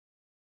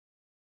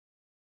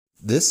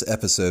This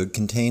episode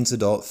contains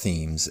adult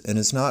themes and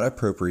is not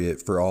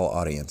appropriate for all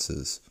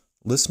audiences.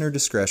 Listener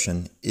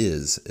discretion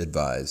is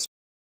advised.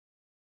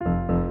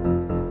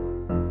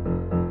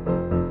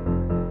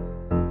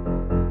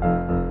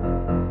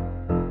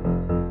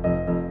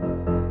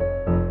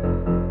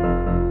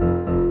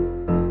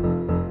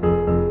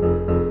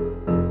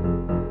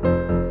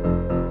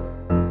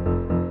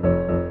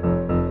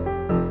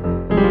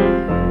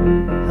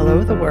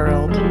 Hello, the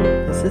world.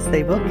 This is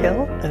They Will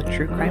Kill, a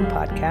true crime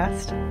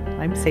podcast.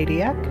 I'm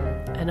Sadie-Eck.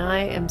 And I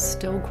am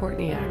still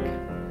Courtney-Eck.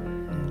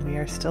 And we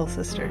are still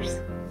sisters.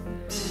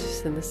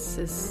 And this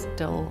is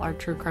still our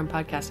true crime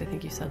podcast. I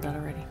think you said that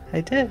already.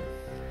 I did.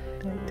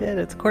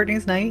 It's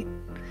Courtney's night.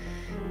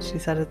 She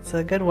said it's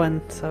a good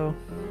one, so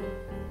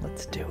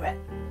let's do it.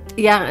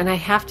 Yeah, and I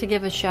have to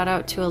give a shout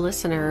out to a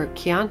listener,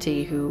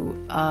 Chianti, who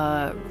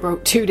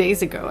wrote 2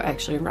 days ago,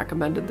 actually, and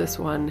recommended this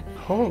one.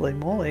 Holy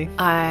moly.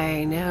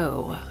 I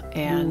know.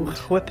 And you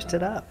whipped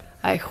it up.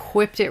 I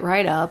whipped it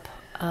right up.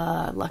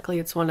 Luckily,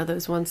 it's one of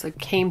those ones that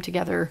came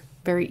together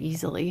very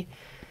easily.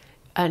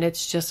 And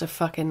it's just a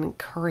fucking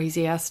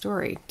crazy-ass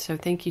story. So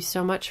thank you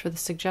so much for the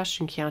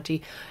suggestion,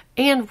 Chianti.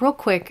 And real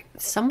quick,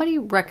 somebody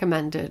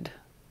recommended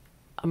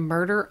A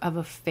Murder of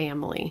a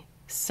Family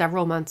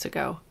several months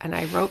ago. And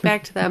I wrote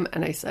back to them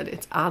and I said,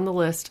 it's on the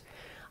list.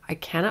 I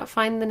cannot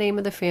find the name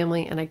of the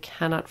family and I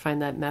cannot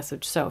find that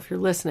message. So if you're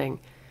listening,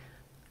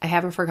 I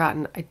haven't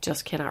forgotten. I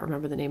just cannot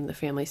remember the name of the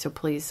family. So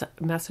please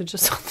message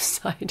us on the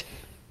side.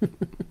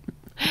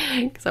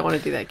 Because I want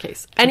to do that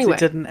case. Anyway. You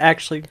didn't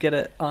actually get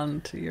it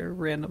onto your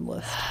random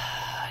list.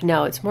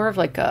 No, it's more of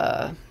like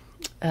the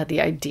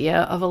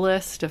idea of a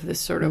list of this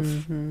sort of...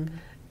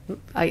 Mm-hmm.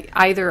 I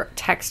either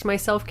text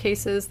myself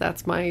cases,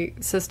 that's my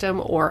system,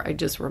 or I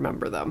just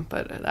remember them.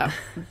 But that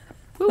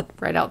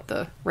right out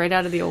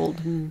of the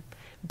old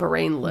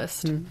brain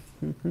list.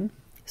 Mm-hmm.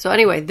 So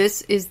anyway,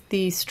 this is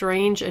the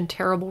strange and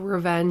terrible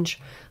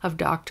revenge of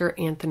Dr.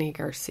 Anthony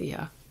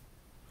Garcia.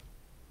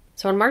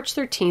 So on March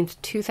 13th,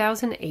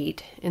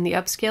 2008, in the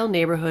upscale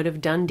neighborhood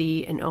of Dundee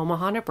in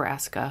Omaha,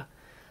 Nebraska,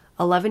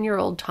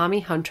 11-year-old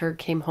Tommy Hunter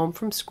came home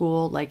from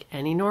school like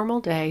any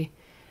normal day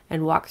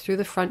and walked through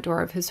the front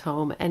door of his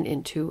home and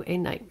into a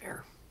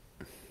nightmare.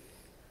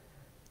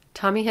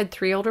 Tommy had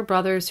 3 older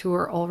brothers who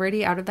were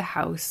already out of the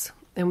house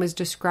and was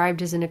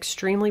described as an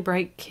extremely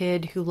bright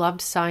kid who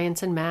loved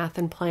science and math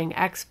and playing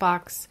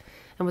Xbox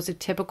and was a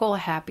typical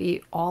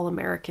happy,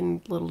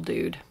 all-American little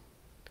dude.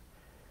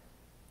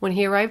 When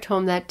he arrived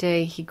home that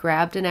day, he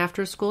grabbed an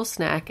after-school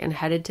snack and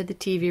headed to the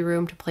TV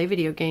room to play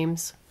video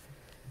games.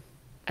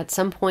 At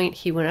some point,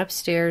 he went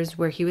upstairs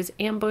where he was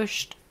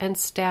ambushed and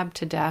stabbed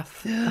to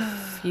death a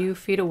few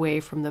feet away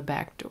from the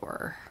back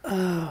door.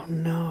 Oh,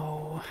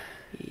 no.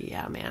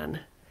 Yeah,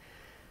 man.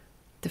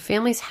 The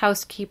family's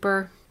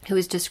housekeeper, who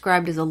is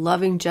described as a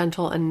loving,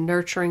 gentle, and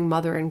nurturing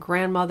mother and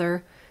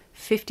grandmother,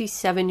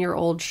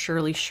 57-year-old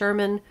Shirley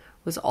Sherman,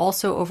 was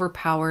also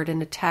overpowered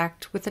and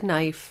attacked with a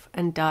knife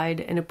and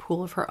died in a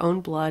pool of her own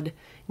blood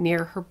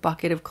near her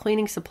bucket of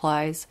cleaning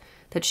supplies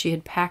that she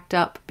had packed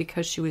up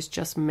because she was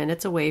just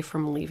minutes away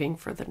from leaving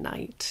for the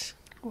night.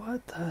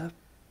 What?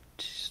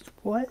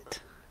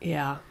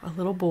 Yeah, a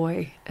little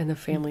boy and the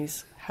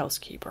family's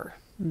housekeeper.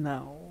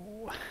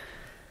 No.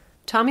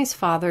 Tommy's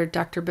father,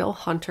 Dr. Bill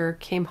Hunter,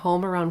 came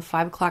home around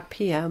 5 o'clock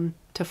p.m.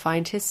 to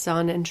find his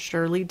son and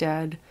Shirley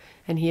dead,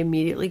 and he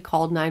immediately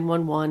called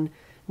 911,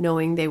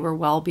 knowing they were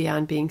well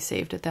beyond being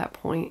saved at that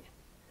point.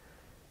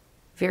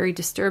 Very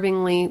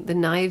disturbingly, the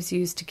knives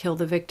used to kill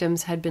the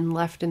victims had been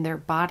left in their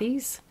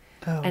bodies,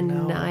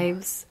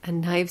 knives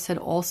had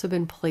also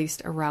been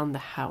placed around the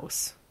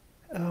house.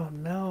 Oh,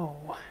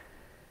 no.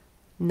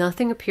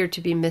 Nothing appeared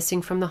to be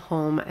missing from the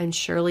home, and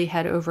Shirley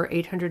had over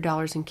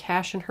 $800 in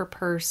cash in her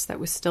purse that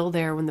was still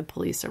there when the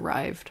police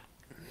arrived.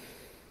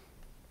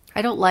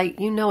 I don't like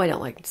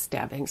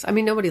stabbings. I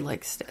mean, nobody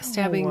likes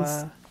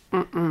stabbings.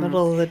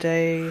 Middle of the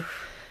day.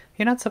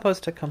 You're not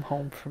supposed to come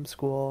home from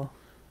school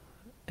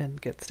and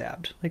get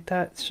stabbed. Like,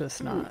 that's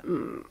just not.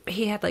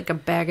 He had like a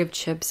bag of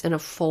chips and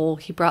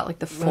he brought like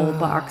the full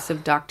box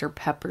of Dr.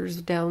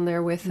 Peppers down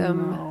there with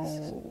him.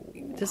 No.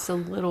 Just a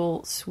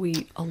little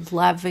sweet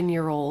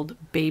 11-year-old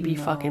baby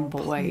fucking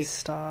boy. Please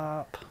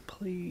stop.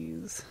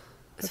 Please.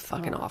 It's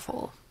fucking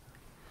awful.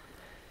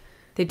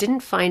 They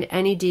didn't find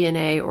any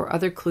DNA or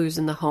other clues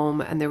in the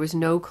home, and there was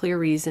no clear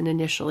reason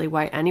initially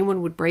why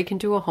anyone would break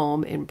into a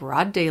home in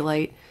broad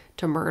daylight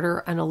to murder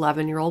an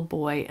 11-year-old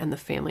boy and the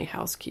family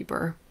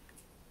housekeeper.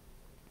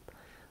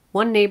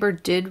 One neighbor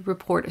did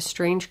report a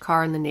strange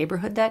car in the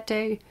neighborhood that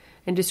day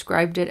and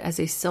described it as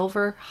a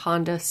silver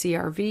Honda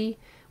CR-V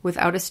with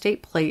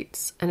out-of-state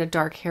plates and a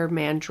dark-haired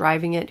man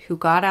driving it who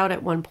got out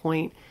at one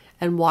point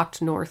and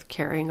walked north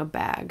carrying a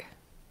bag.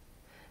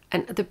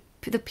 And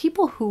the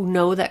people who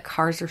know that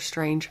cars are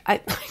strange,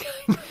 I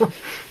know.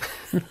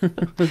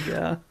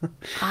 Yeah.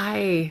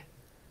 I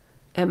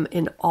am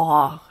in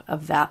awe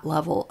of that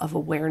level of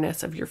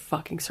awareness of your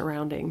fucking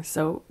surroundings.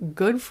 So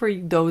good for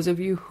those of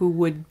you who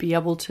would be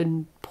able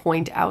to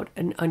point out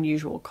an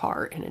unusual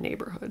car in a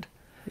neighborhood.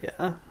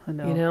 Yeah, I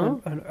know. You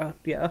know?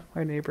 Yeah,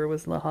 our neighbor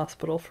was in the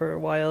hospital for a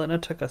while, and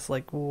it took us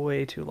like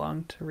way too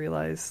long to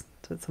realize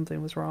that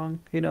something was wrong.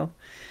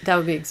 That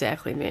would be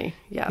exactly me.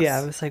 Yes. Yeah,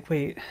 I was like,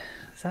 wait,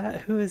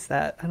 who is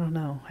that? I don't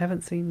know. I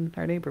haven't seen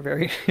our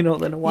neighbor in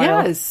a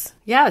while.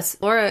 Yes.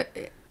 Laura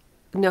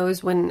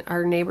knows when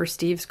our neighbor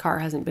Steve's car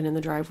hasn't been in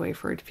the driveway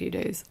for a few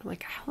days. I'm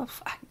like, how the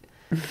fuck?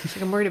 She's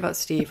like, I'm worried about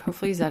Steve.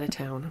 Hopefully he's out of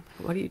town.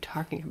 What are you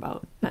talking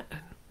about?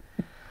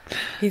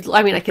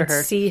 I can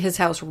see his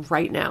house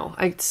right now.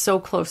 It's so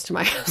close to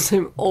my house.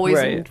 I'm always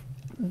in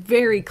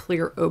very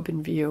clear,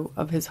 open view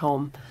of his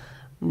home.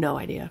 No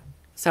idea.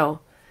 So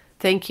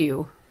thank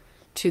you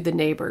to the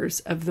neighbors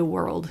of the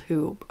world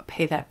who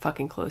pay that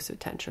fucking close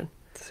attention.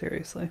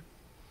 Seriously.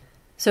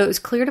 So it was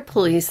clear to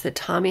police that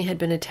Tommy had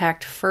been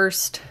attacked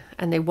first,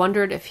 and they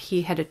wondered if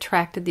he had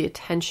attracted the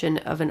attention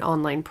of an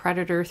online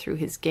predator through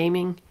his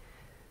gaming.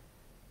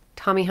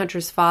 Tommy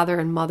Hunter's father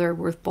and mother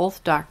were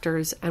both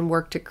doctors and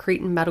worked at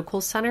Cretin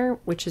Medical Center,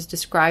 which is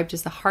described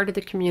as the heart of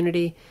the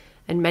community,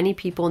 and many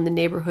people in the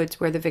neighborhoods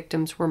where the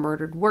victims were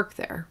murdered work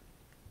there.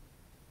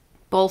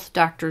 Both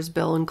Doctors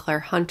Bill and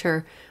Claire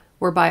Hunter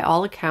were by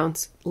all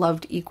accounts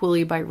loved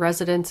equally by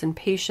residents and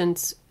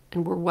patients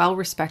and were well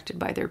respected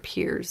by their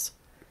peers.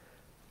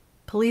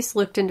 Police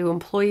looked into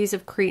employees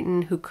of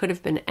Cretin who could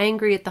have been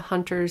angry at the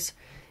Hunters,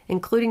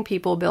 including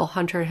people Bill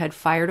Hunter had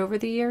fired over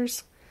the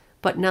years,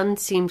 but none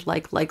seemed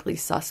like likely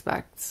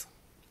suspects.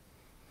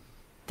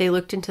 They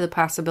looked into the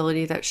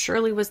possibility that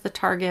Shirley was the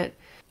target,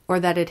 or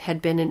that it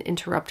had been an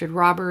interrupted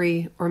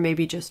robbery, or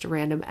maybe just a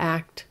random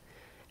act,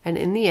 and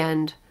in the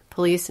end,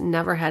 police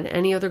never had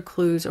any other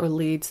clues or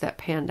leads that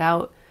panned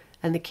out,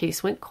 and the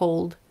case went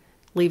cold,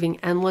 leaving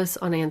endless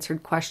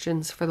unanswered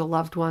questions for the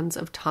loved ones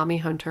of Tommy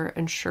Hunter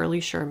and Shirley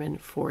Sherman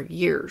for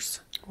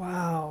years.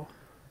 Wow.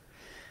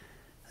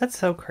 That's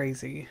so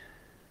crazy.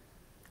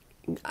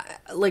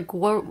 Like,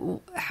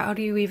 how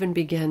do you even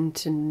begin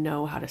to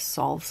know how to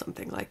solve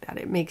something like that?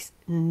 It makes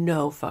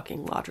no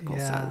fucking logical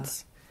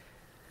sense.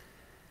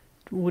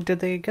 Well,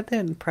 did they get the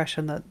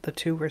impression that the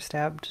two were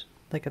stabbed,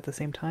 like, at the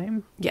same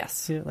time?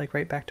 Yes. Like,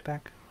 right back to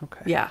back?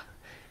 Okay.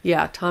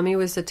 Yeah, Tommy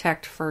was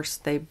attacked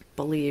first, they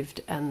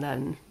believed, and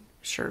then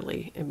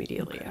Shirley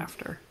immediately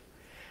after.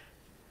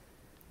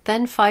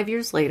 Then 5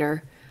 years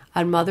later,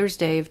 on Mother's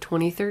Day of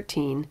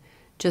 2013,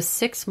 just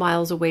 6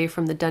 miles away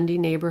from the Dundee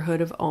neighborhood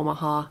of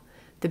Omaha,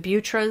 the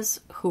Butras,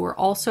 who were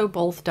also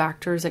both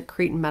doctors at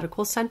Cretin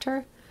Medical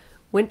Center,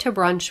 went to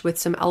brunch with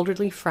some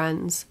elderly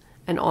friends,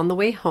 and on the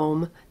way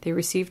home, they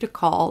received a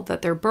call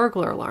that their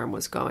burglar alarm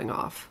was going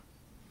off.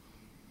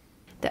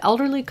 The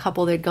elderly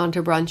couple they'd gone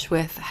to brunch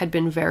with had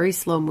been very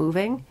slow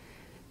moving,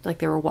 like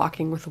they were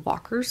walking with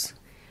walkers.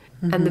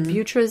 Mm-hmm. And the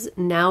Butras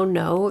now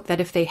know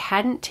that if they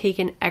hadn't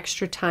taken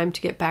extra time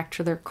to get back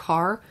to their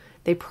car,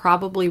 they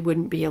probably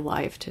wouldn't be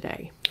alive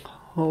today.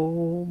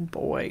 Oh,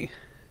 boy.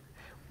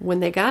 When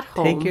they got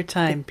home... Take your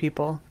time,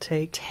 people.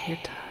 Take your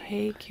time.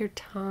 Take your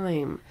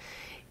time.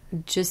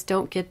 Just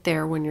don't get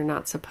there when you're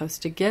not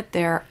supposed to get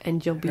there,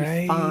 and you'll be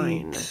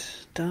fine.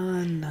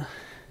 Done.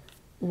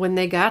 When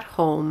they got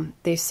home,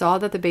 they saw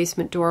that the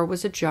basement door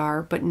was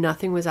ajar, but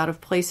nothing was out of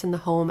place in the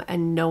home,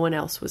 and no one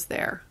else was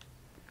there.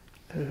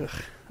 Ugh,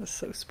 that's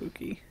so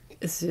spooky.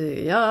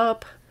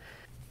 Yup.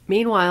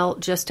 Meanwhile,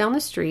 just down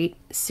the street,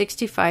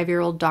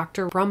 65-year-old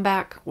Dr.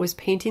 Brumbach was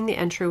painting the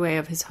entryway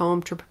of his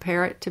home to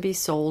prepare it to be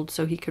sold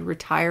so he could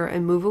retire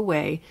and move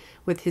away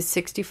with his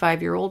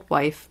 65-year-old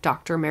wife,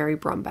 Dr. Mary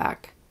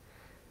Brumbach.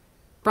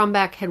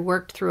 Brumbach had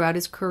worked throughout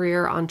his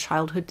career on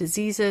childhood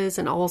diseases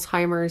and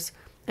Alzheimer's,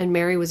 and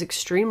Mary was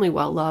extremely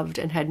well-loved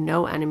and had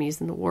no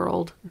enemies in the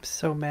world. I'm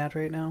so mad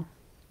right now.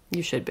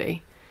 You should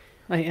be.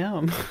 I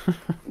am.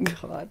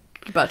 God.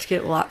 About to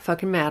get a lot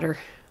fucking madder.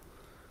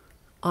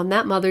 On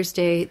that Mother's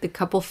Day, the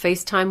couple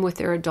FaceTimed with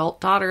their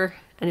adult daughter,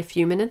 and a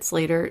few minutes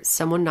later,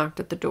 someone knocked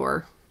at the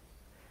door.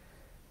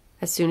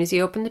 As soon as he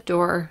opened the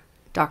door,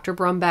 Dr.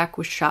 Brumbach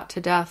was shot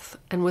to death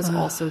and was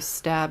also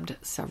stabbed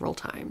several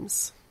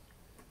times.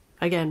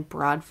 Again,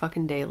 broad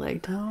fucking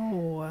daylight.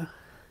 No.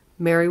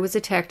 Mary was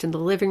attacked in the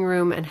living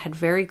room and had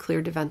very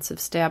clear defensive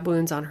stab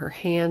wounds on her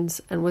hands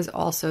and was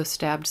also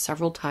stabbed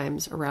several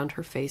times around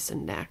her face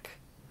and neck.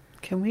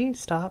 Can we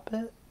stop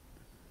it?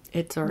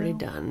 It's already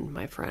done,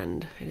 my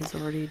friend. It is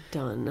already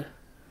done.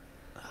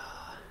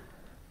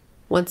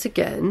 Once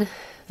again,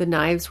 the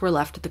knives were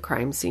left at the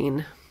crime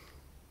scene.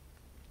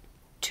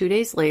 2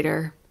 days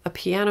later, a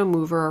piano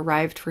mover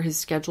arrived for his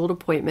scheduled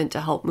appointment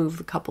to help move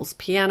the couple's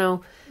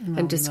piano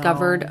and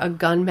discovered a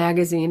gun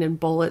magazine and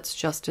bullets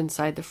just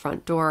inside the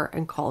front door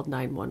and called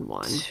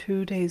 911.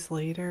 2 days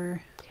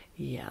later?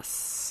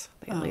 Yes.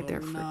 They laid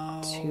there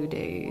for 2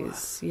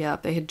 days. Yeah,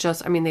 they had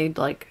just, they'd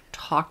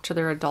talked to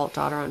their adult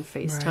daughter on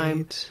FaceTime.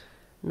 Right.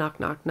 Knock,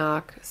 knock,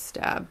 knock.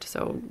 Stabbed.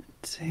 So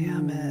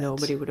damn it.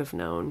 Nobody would have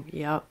known.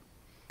 Yep.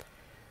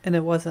 And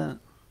it wasn't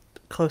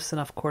close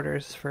enough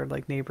quarters for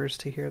neighbors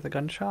to hear the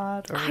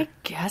gunshot? Or? I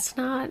guess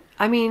not.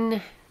 I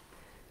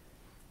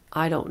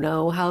don't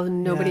know how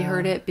nobody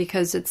heard it,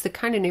 because it's the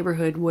kind of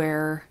neighborhood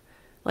where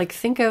Like,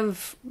 think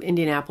of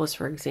Indianapolis,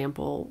 for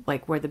example,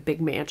 like where the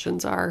big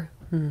mansions are,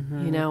 you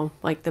know,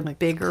 like the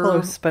bigger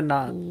close, but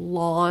not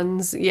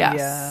lawns. Yes.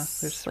 Yeah,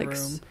 there's like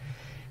room.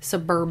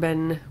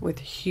 Suburban with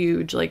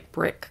huge, like,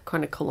 brick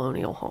kind of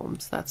colonial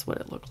homes. That's what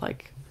it looked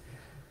like.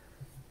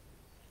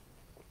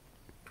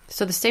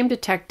 So the same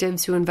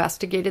detectives who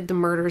investigated the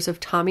murders of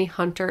Tommy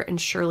Hunter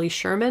and Shirley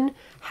Sherman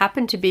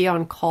happened to be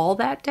on call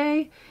that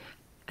day,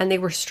 and they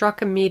were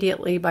struck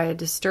immediately by a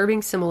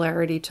disturbing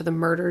similarity to the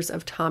murders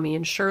of Tommy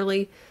and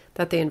Shirley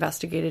that they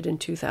investigated in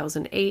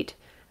 2008,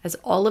 as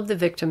all of the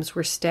victims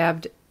were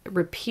stabbed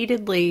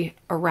repeatedly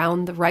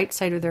around the right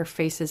side of their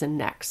faces and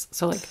necks.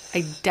 So, like,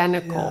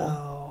 identical.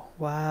 Oh,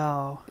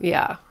 wow.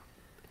 Yeah.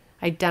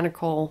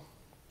 Identical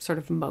sort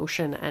of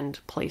motion and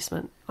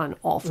placement on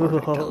all four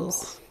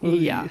victims.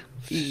 Yeah.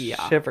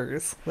 Yeah.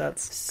 Shivers.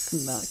 That's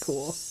not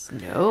cool.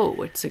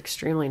 No, it's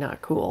extremely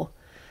not cool.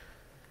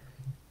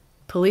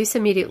 Police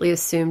immediately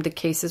assumed the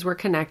cases were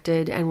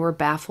connected and were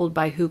baffled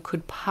by who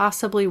could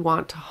possibly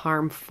want to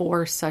harm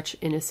four such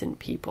innocent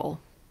people.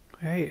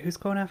 Right. Who's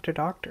going after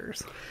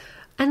doctors?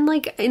 And,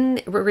 like,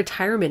 in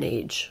retirement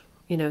age,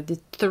 you know, the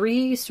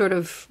three sort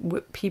of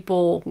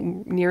people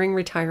nearing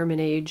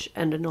retirement age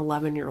and an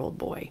 11-year-old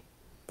boy.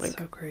 Like,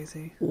 so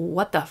crazy.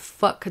 What the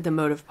fuck could the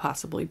motive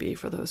possibly be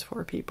for those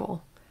four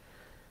people?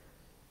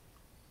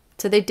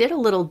 So they did a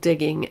little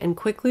digging and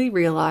quickly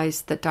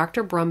realized that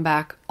Dr.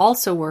 Brumback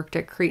also worked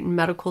at Cretin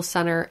Medical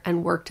Center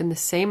and worked in the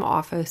same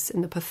office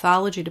in the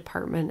pathology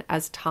department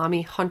as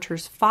Tommy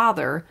Hunter's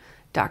father,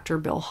 Dr.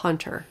 Bill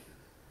Hunter.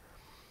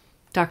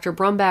 Dr.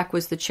 Brumback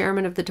was the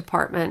chairman of the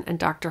department, and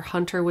Dr.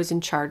 Hunter was in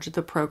charge of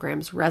the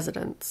program's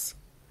residents.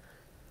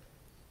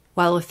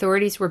 While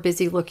authorities were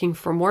busy looking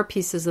for more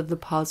pieces of the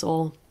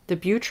puzzle, the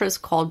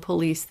Butras called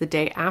police the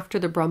day after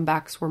the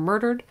Brumbacks were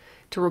murdered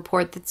to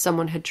report that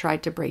someone had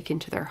tried to break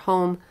into their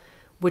home,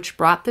 which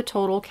brought the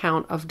total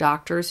count of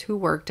doctors who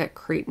worked at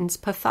Cretin's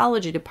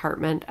pathology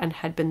department and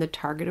had been the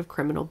target of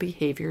criminal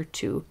behavior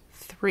to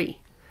 3.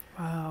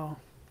 Wow.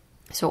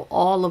 So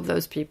all of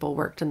those people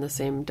worked in the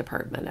same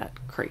department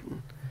at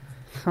Cretin.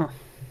 Huh.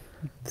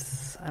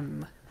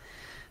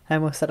 I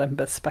almost said I'm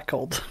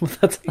bespeckled.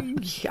 That's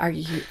Are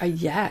you?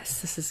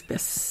 Yes, this is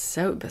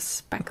so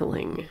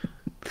bespeckling.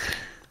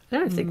 I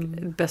don't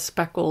think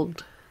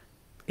bespeckled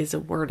is a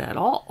word at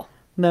all.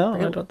 No,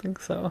 Really? I don't think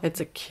so.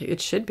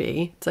 It should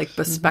be. It's like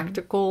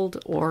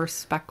bespectacled or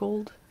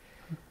speckled.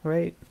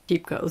 Right.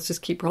 Let's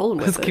just keep rolling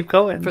with Let's it. keep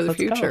going. For the Let's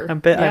future. Go.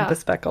 I'm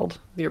bespeckled.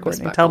 You're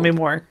Courtney, bespeckled. tell me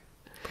more.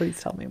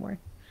 Please tell me more.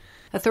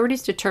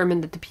 Authorities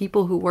determined that the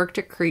people who worked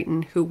at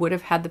Cretin who would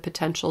have had the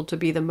potential to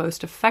be the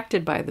most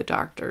affected by the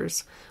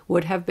doctors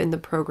would have been the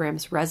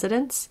program's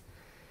residents,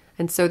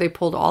 and so they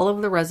pulled all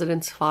of the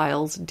residents'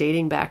 files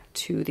dating back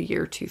to the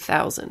year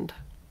 2000.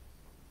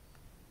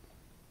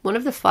 One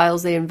of the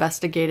files they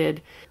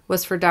investigated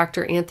was for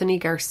Dr. Anthony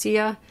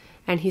Garcia,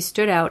 and he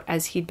stood out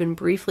as he'd been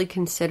briefly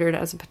considered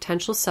as a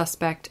potential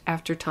suspect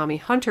after Tommy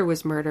Hunter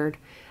was murdered,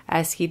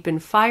 as he'd been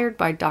fired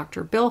by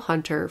Dr. Bill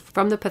Hunter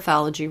from the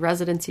pathology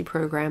residency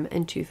program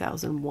in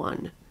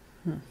 2001.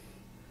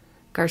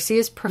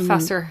 Garcia's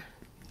professor...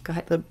 Go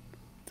ahead.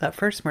 That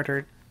first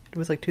murder, it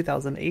was like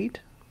 2008?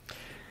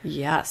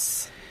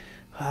 Yes.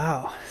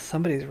 Wow,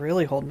 somebody's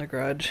really holding a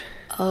grudge.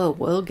 Oh,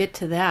 we'll get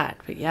to that.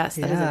 But yes,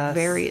 that is a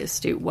very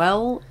astute.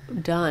 Well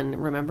done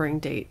remembering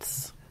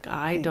dates.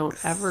 I don't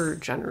ever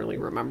generally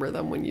remember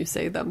them when you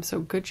say them, so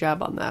good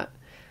job on that.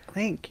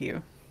 Thank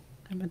you.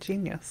 I'm a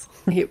genius.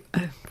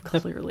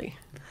 Clearly.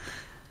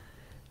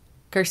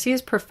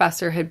 Garcia's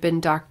professor had been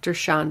Dr.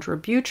 Chandra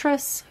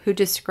Butras, who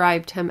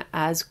described him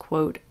as,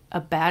 quote, a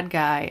bad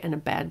guy and a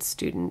bad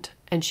student,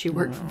 and she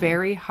worked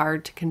very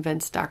hard to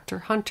convince Dr.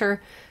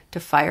 Hunter to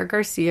fire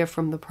Garcia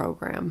from the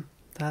program.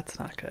 That's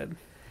not good.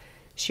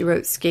 She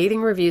wrote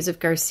scathing reviews of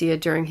Garcia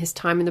during his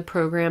time in the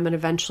program, and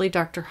eventually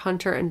Dr.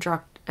 Hunter and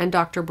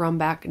Dr.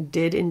 Brumback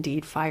did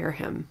indeed fire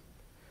him.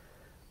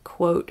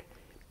 Quote,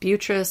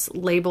 Butras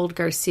labeled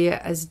Garcia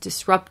as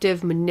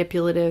disruptive,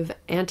 manipulative,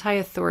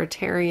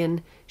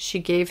 anti-authoritarian. She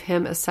gave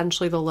him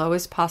essentially the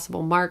lowest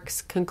possible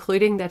marks,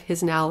 concluding that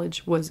his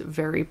knowledge was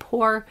very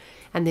poor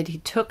and that he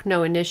took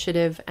no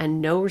initiative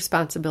and no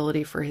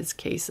responsibility for his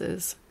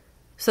cases.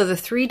 So the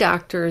 3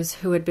 doctors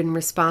who had been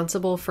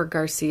responsible for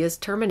Garcia's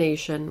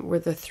termination were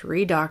the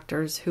 3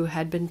 doctors who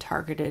had been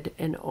targeted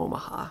in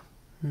Omaha.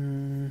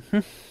 Mm-hmm.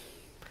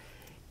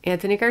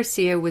 Anthony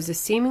Garcia was a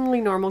seemingly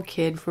normal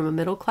kid from a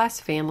middle-class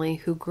family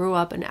who grew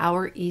up an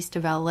hour east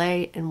of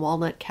LA in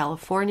Walnut,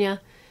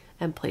 California,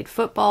 and played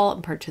football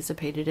and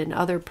participated in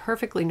other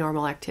perfectly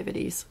normal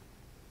activities.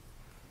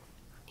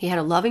 He had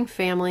a loving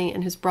family,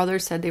 and his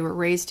brothers said they were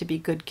raised to be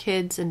good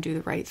kids and do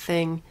the right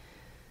thing.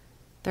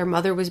 Their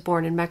mother was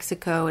born in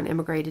Mexico and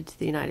immigrated to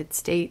the United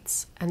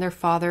States, and their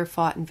father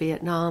fought in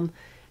Vietnam,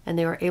 and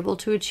they were able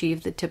to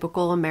achieve the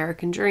typical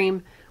American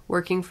dream,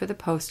 working for the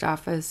post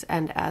office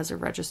and as a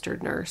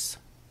registered nurse.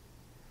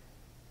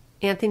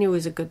 Anthony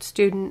was a good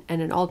student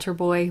and an altar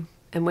boy,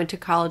 and went to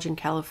college in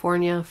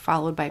California,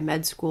 followed by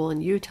med school in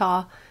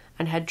Utah,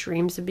 and had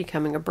dreams of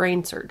becoming a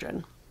brain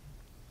surgeon.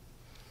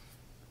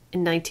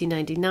 In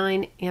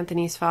 1999,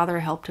 Anthony's father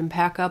helped him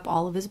pack up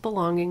all of his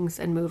belongings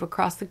and move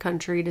across the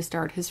country to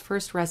start his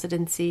first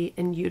residency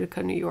in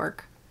Utica, New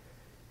York.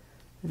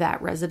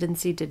 That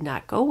residency did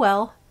not go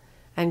well,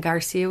 and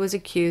Garcia was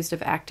accused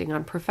of acting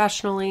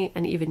unprofessionally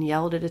and even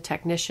yelled at a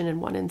technician in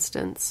one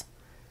instance.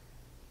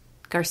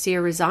 Garcia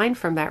resigned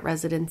from that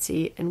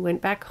residency and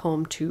went back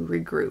home to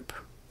regroup.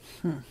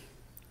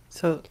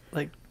 So,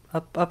 like,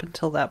 up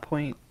until that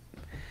point,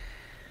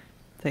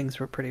 things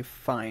were pretty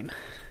fine.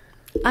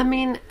 I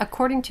mean,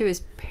 according to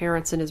his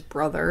parents and his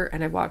brother,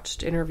 and I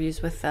watched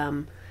interviews with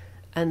them,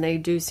 and they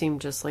do seem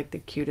just like the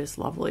cutest,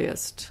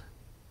 loveliest,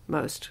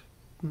 most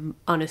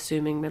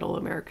unassuming middle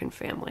American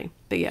family.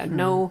 But yeah,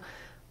 no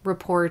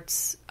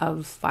reports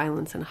of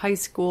violence in high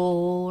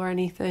school or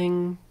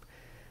anything.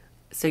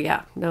 So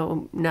yeah,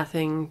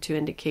 nothing to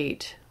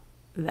indicate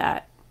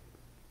that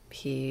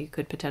he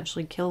could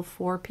potentially kill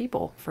 4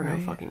 people for no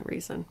fucking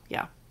reason.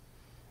 Yeah.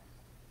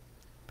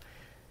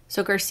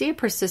 So Garcia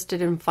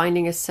persisted in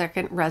finding a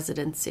second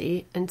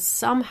residency, and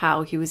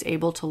somehow he was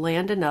able to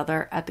land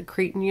another at the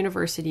Creighton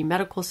University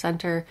Medical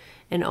Center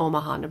in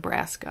Omaha,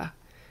 Nebraska.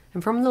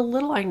 And from the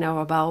little I know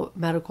about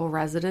medical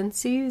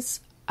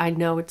residencies, I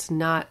know it's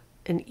not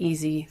an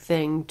easy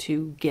thing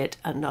to get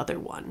another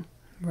one.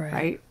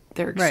 Right?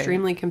 They're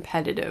extremely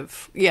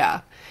competitive.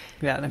 Yeah.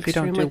 Yeah, and if you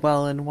don't do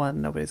well in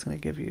one, nobody's going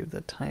to give you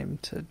the time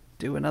to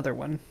do another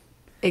one.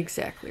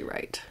 Exactly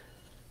right.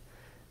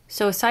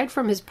 So aside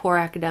from his poor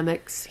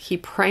academics, he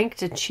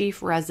pranked a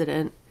chief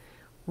resident,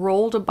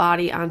 rolled a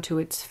body onto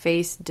its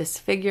face,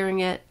 disfiguring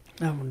it.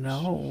 Oh,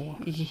 no.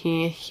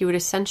 He would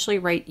essentially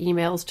write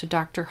emails to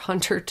Dr.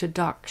 Hunter to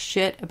talk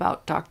shit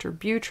about Dr.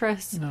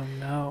 Buttress. Oh,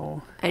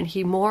 no. And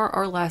he more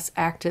or less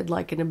acted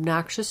like an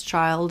obnoxious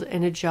child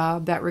in a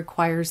job that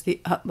requires the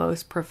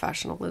utmost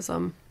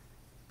professionalism.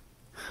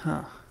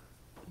 Huh.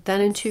 Then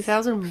in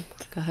 2000...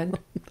 Go ahead.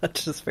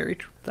 That's just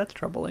that's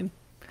troubling.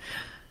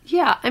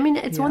 Yeah, I mean,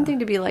 it's one thing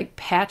to be like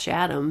Patch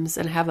Adams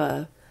and have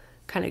a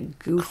kind of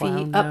goofy,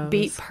 clown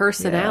upbeat nose.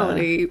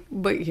 personality,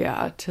 but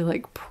yeah, to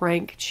like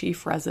prank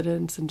chief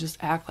residents and just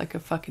act like a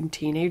fucking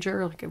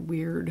teenager, like a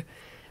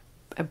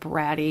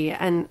bratty,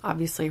 and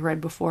obviously read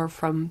before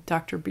from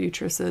Dr.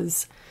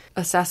 Buttress's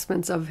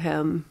assessments of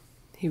him,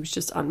 he was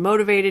just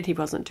unmotivated, he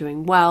wasn't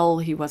doing well,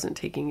 he wasn't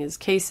taking his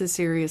cases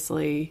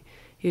seriously,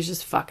 he was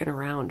just fucking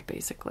around,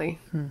 basically.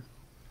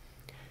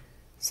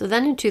 So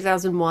then in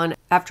 2001,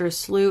 after a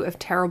slew of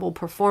terrible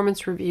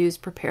performance reviews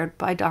prepared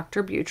by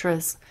Dr.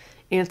 Buttress,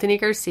 Anthony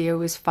Garcia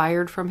was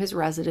fired from his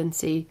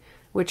residency,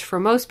 which for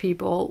most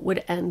people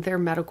would end their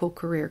medical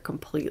career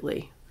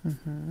completely.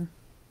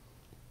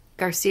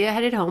 Garcia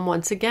headed home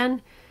once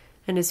again,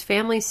 and his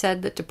family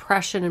said that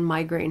depression and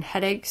migraine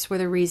headaches were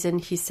the reason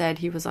he said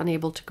he was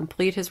unable to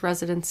complete his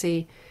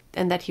residency,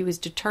 and that he was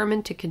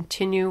determined to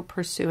continue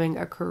pursuing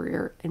a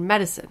career in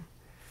medicine.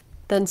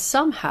 Then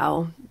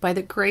somehow, by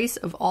the grace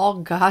of all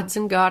gods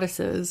and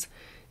goddesses,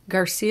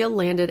 Garcia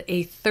landed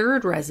a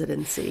third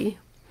residency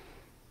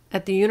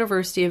at the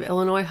University of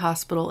Illinois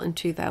Hospital in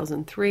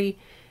 2003,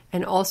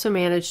 and also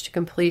managed to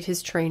complete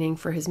his training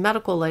for his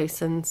medical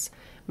license,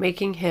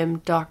 making him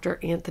Dr.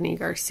 Anthony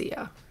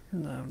Garcia.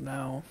 Oh,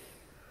 no.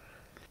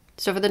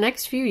 So for the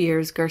next few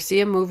years,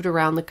 Garcia moved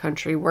around the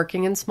country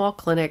working in small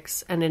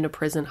clinics and in a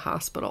prison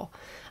hospital.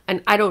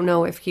 And I don't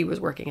know if he was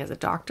working as a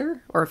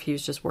doctor or if he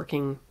was just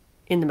working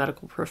in the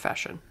medical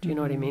profession. Do you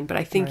know what I mean? But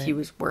I think he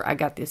was I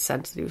got the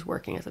sense that he was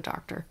working as a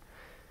doctor.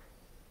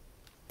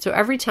 So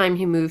every time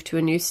he moved to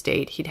a new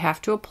state, he'd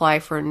have to apply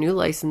for a new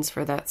license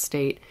for that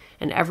state,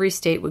 and every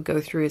state would go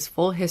through his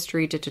full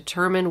history to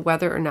determine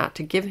whether or not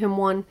to give him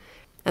one,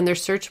 and their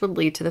search would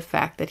lead to the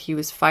fact that he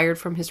was fired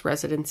from his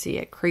residency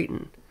at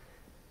Creighton.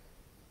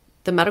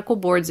 The medical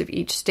boards of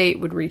each state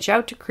would reach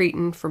out to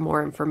Creighton for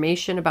more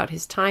information about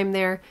his time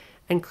there,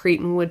 and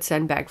Creighton would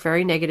send back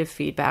very negative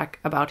feedback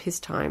about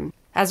his time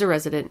as a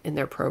resident in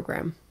their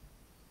program.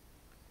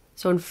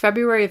 So in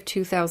February of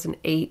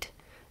 2008,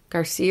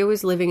 Garcia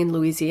was living in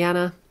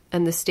Louisiana,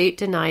 and the state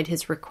denied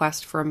his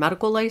request for a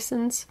medical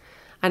license,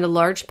 and a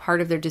large part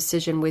of their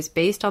decision was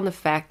based on the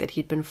fact that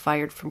he'd been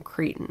fired from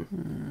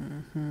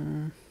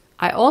Creighton.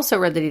 I also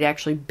read that he'd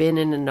actually been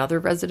in another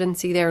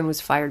residency there and was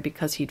fired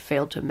because he'd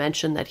failed to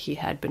mention that he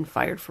had been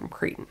fired from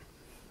Creighton.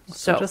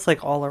 So just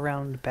like all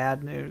around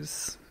bad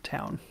news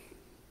town.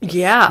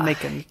 Yeah.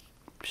 Making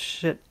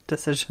shit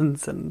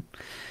decisions and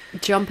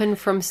jumping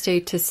from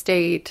state to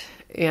state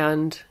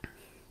and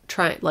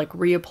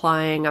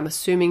reapplying. I'm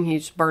assuming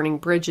he's burning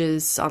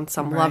bridges on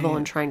some level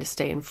and trying to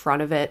stay in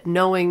front of it,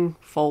 knowing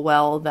full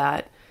well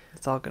that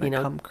it's all going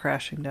to come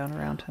crashing down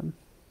around him.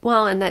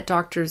 Well, and that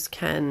doctors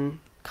can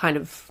kind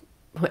of,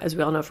 as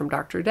we all know from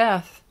Dr.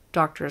 Death,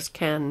 doctors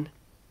can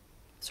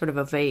sort of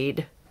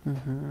evade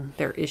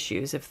their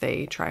issues if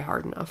they try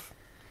hard enough.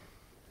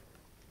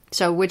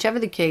 So whichever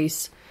the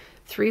case,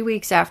 3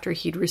 weeks after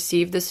he'd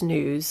received this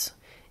news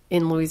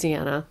in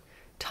Louisiana,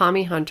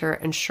 Tommy Hunter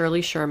and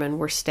Shirley Sherman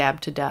were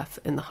stabbed to death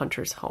in the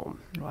Hunters'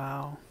 home.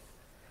 Wow.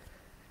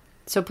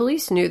 So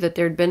police knew that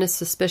there had been a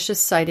suspicious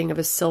sighting of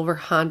a silver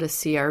Honda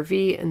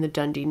CR-V in the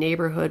Dundee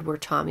neighborhood where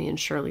Tommy and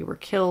Shirley were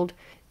killed,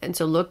 and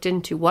so looked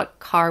into what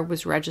car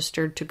was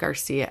registered to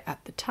Garcia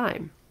at the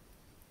time.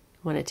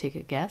 Want to take a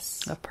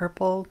guess? A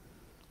purple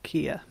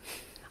Kia.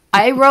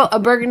 I wrote a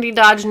burgundy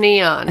Dodge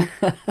Neon.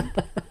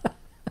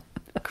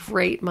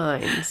 Great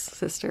minds,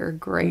 sister.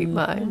 Great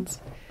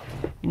minds.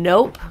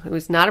 Nope. It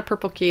was not a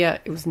purple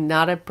Kia. It was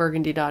not a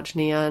burgundy Dodge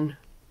Neon.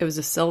 It was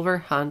a silver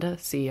Honda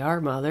CR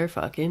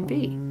motherfucking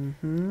V.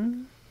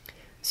 Mm-hmm.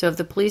 So if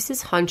the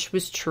police's hunch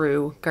was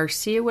true,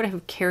 Garcia would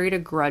have carried a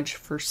grudge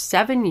for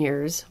 7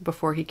 years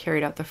before he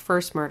carried out the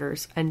first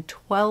murders and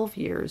 12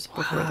 years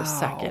before the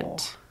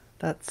second.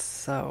 That's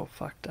so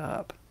fucked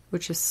up.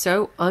 Which is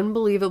so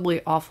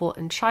unbelievably awful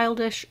and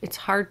childish, it's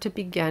hard to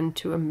begin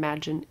to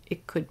imagine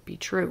it could be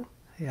true.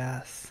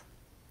 Yes.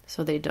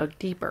 So they dug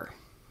deeper.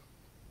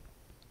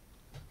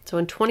 So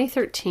in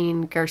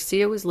 2013,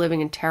 Garcia was living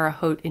in Terre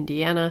Haute,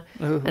 Indiana,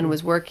 and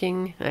was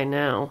working, in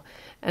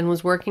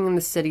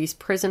the city's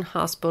prison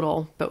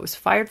hospital, but was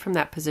fired from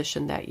that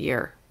position that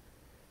year.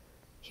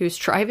 He was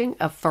driving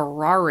a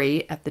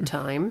Ferrari at the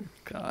time.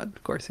 God,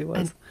 of course he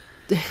was.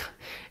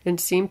 And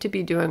seemed to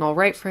be doing all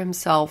right for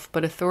himself,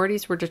 but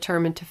authorities were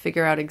determined to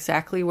figure out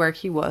exactly where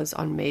he was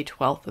on May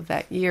 12th of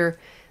that year,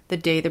 the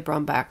day the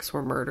Brumbachs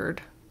were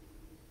murdered.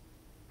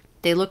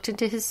 They looked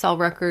into his cell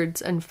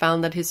records and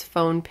found that his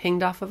phone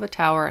pinged off of a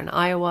tower in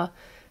Iowa,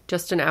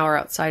 just an hour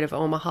outside of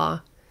Omaha.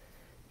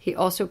 He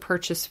also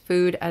purchased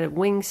food at a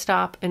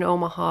Wingstop in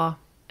Omaha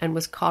and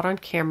was caught on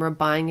camera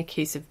buying a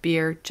case of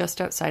beer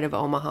just outside of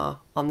Omaha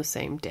on the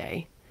same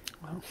day.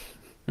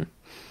 Wow.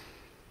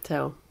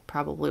 So,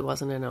 probably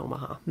wasn't in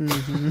Omaha.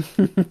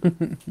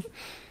 Mm-hmm.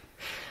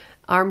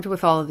 Armed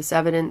with all of this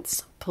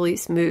evidence,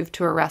 police moved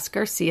to arrest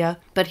Garcia,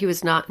 but he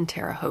was not in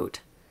Terre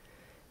Haute.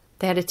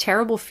 They had a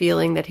terrible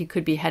feeling that he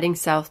could be heading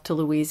south to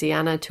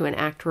Louisiana to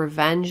enact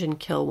revenge and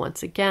kill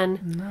once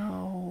again.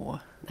 No.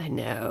 I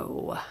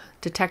know.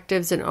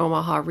 Detectives in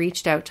Omaha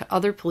reached out to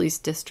other police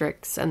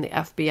districts and the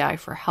FBI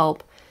for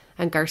help,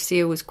 and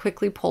Garcia was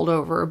quickly pulled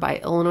over by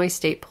Illinois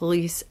State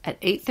Police at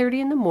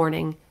 8:30 in the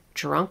morning,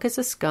 drunk as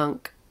a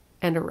skunk,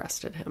 and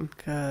arrested him.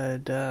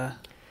 Good.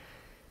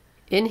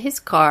 In his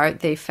car,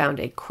 they found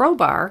a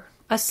crowbar,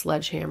 a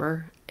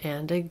sledgehammer,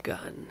 and a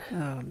gun.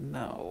 Oh,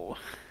 no.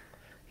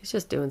 He's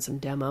just doing some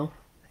demo.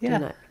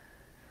 Yeah.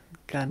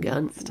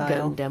 Gun style.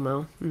 Gun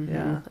demo. Mm-hmm.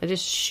 Yeah. I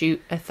just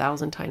shoot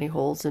 1,000 tiny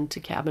holes into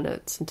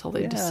cabinets until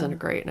they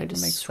disintegrate, and I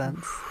just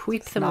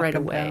sweep them right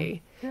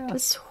away. Yeah.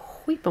 Just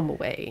sweep them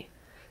away.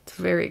 It's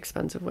a very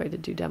expensive way to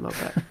do demo,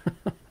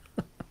 but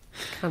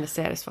kind of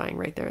satisfying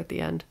right there at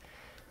the end.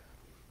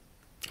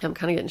 I'm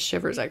kind of getting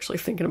shivers actually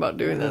thinking about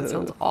doing that. It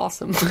sounds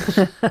awesome.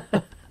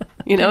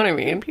 You know what I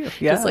mean? Yes.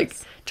 Just like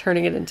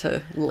turning it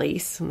into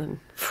lace and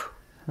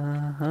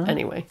then...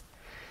 Anyway.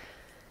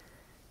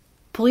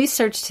 Police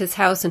searched his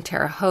house in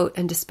Terre Haute,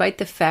 and despite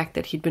the fact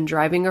that he'd been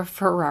driving a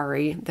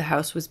Ferrari, the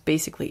house was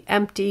basically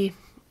empty,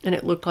 and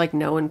it looked like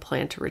no one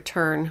planned to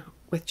return,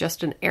 with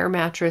just an air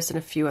mattress and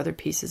a few other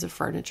pieces of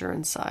furniture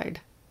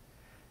inside.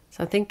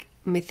 So I think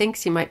he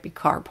thinks he might be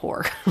car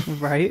poor.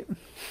 Right?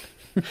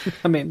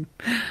 I mean...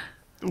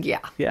 Yeah.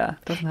 Yeah.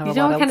 Doesn't have you a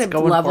know lot what kind else of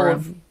going level for him.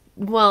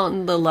 of...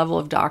 Well, the level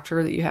of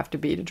doctor that you have to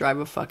be to drive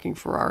a fucking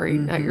Ferrari.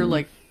 Not your,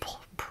 like,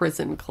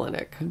 prison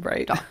clinic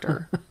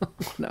doctor.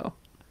 No.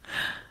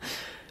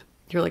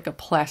 You're like a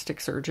plastic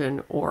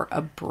surgeon or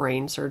a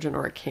brain surgeon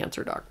or a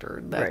cancer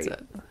doctor. That's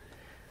it.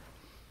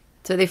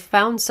 So they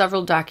found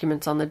several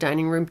documents on the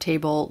dining room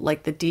table,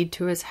 like the deed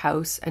to his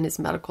house and his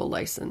medical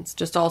license,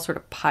 just all sort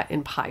of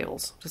in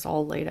piles, just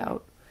all laid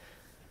out.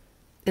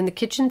 In the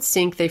kitchen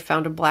sink, they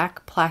found a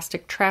black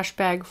plastic trash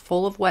bag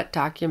full of wet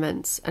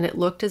documents, and it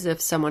looked as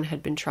if someone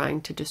had been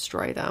trying to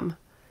destroy them.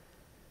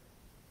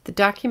 The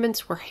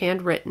documents were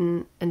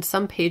handwritten, and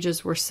some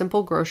pages were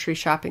simple grocery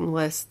shopping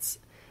lists,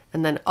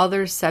 and then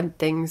others said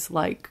things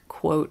like,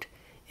 quote,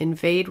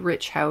 invade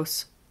rich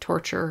house,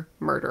 torture,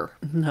 murder.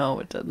 No,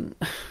 it didn't.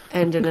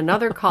 And in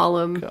another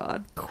column,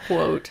 God.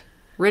 quote,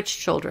 rich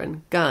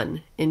children,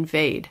 gun,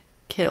 invade,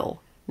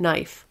 kill,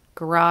 knife,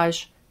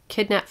 garage,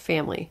 kidnap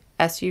family,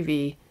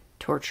 SUV,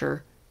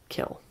 torture,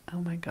 kill. Oh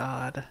my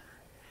God.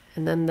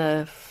 And then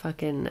the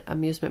fucking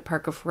amusement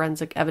park of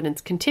forensic evidence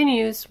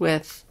continues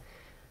with,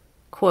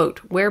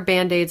 quote, wear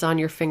Band-Aids on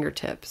your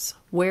fingertips,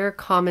 wear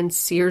common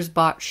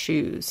Sears-bought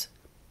shoes,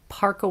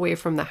 park away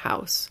from the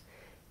house,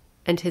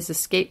 and his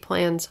escape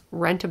plans,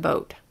 rent a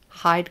boat,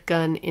 hide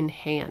gun in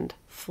hand,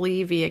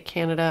 flee via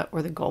Canada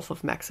or the Gulf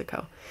of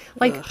Mexico.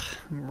 Like, ugh,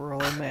 I'm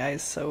rolling my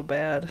eyes so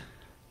bad.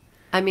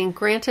 I mean,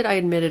 granted, I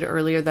admitted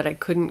earlier that I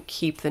couldn't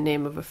keep the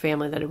name of a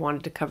family that I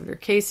wanted to cover their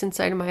case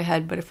inside of my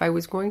head, but if I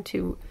was going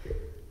to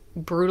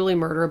brutally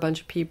murder a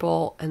bunch of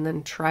people and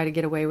then try to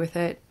get away with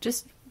it,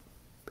 just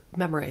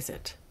memorize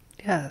it.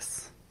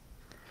 Yes.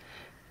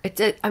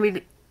 I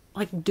mean,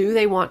 like, do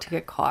they want to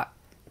get caught?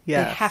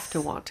 Yes. They have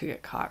to want to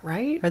get caught,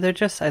 right? Or they're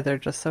just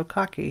so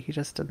cocky. He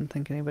just didn't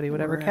think anybody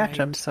would ever catch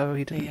him, so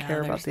he didn't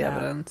care about the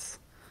evidence.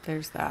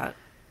 There's that.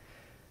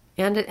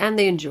 And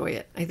they enjoy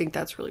it. I think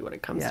that's really what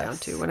it comes down Yes.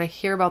 to. When I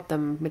hear about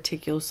them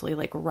meticulously,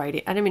 like,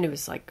 writing... I mean, it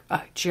was like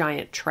a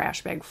giant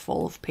trash bag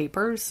full of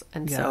papers.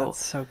 And Yeah, so...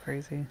 that's so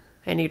crazy.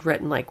 And he'd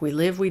written, like, we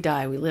live, we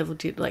die, we live,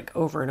 like,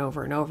 over and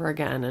over and over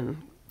again.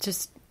 And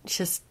just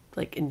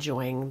like,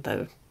 enjoying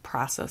the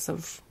process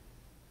of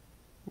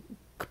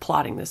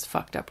plotting this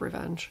fucked up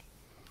revenge.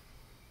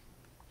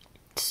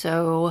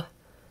 So,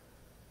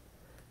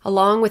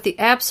 along with the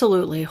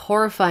absolutely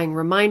horrifying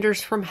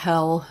reminders from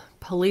hell,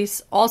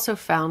 police also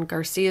found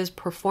Garcia's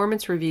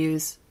performance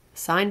reviews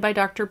signed by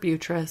Dr.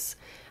 Buttress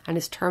and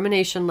his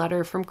termination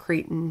letter from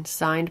Cretan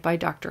signed by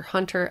Dr.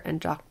 Hunter and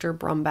Dr.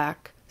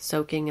 Brumbach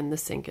soaking in the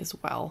sink as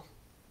well.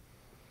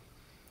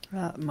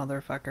 That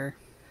motherfucker.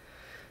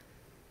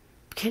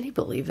 Can you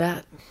believe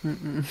that?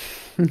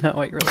 Not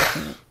what you're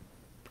looking at.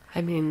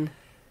 I mean,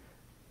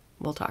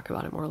 we'll talk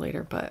about it more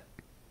later, but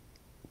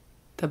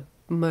the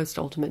most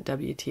ultimate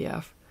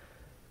WTF.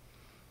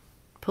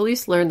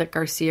 Police learned that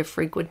Garcia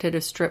frequented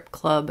a strip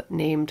club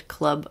named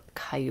Club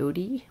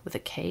Coyote with a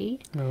K.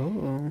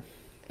 Oh.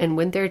 And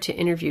went there to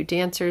interview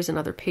dancers and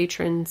other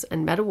patrons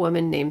and met a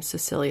woman named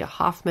Cecilia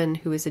Hoffman,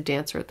 who was a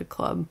dancer at the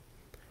club.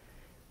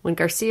 When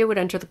Garcia would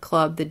enter the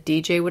club, the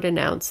DJ would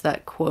announce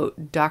that,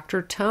 quote,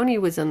 Dr. Tony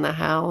was in the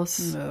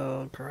house.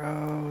 Oh,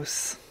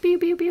 gross. Pew,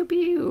 pew, pew,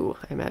 pew,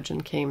 I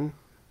imagine came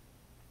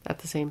at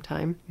the same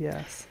time.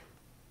 Yes.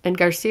 And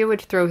Garcia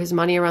would throw his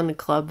money around the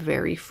club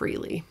very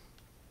freely.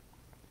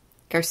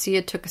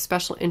 Garcia took a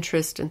special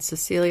interest in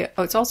Cecilia.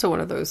 Oh, it's also one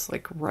of those,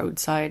 like,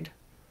 roadside,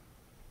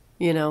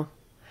 you know,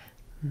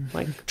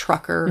 like,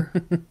 trucker,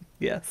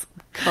 Yes.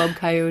 club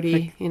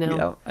coyote, you know.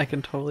 Yeah, I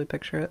can totally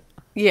picture it.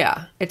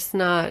 Yeah, it's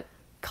not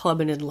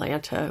club in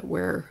Atlanta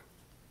where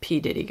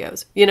P. Diddy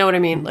goes. You know what I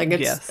mean? Like,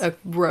 it's Yes. a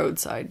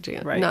roadside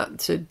jam. Right. Not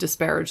to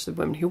disparage the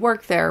women who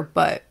work there,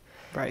 but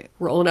Right.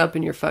 rolling up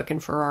in your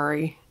fucking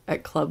Ferrari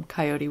at Club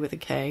Coyote with a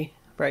K.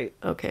 Right.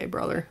 Okay,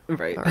 brother.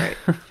 Right. All right.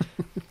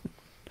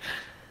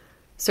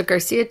 So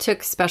Garcia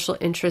took special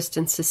interest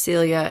in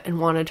Cecilia and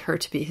wanted her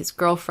to be his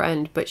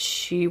girlfriend, but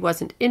she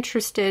wasn't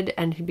interested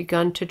and had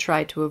begun to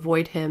try to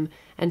avoid him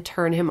and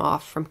turn him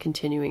off from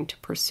continuing to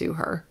pursue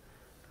her.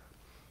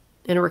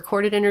 In a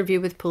recorded interview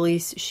with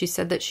police, she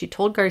said that she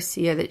told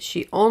Garcia that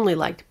she only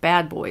liked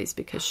bad boys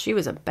because she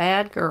was a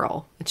bad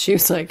girl. And she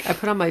was like, I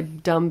put on my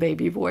dumb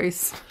baby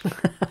voice.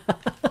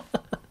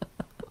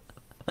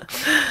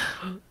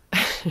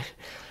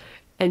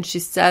 And she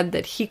said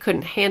that he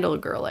couldn't handle a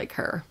girl like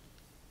her.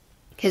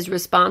 His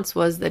response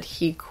was that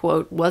he,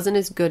 quote, wasn't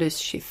as good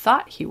as she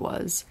thought he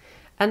was,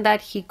 and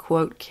that he,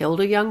 quote, killed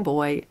a young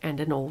boy and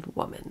an old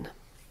woman.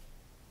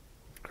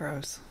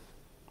 Gross.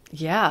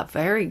 Yeah,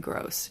 very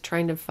gross.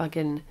 Trying to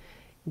fucking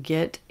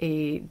get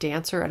a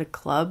dancer at a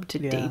club to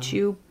date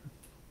you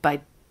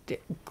by,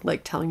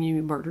 like, telling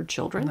you murdered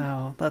children.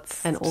 No,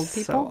 that's And old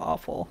so people?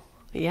 awful.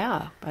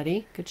 Yeah,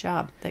 buddy. Good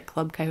job. That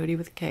Club Coyote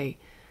with a K.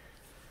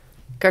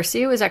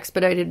 Garcia was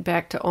expedited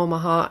back to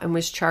Omaha and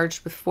was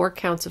charged with 4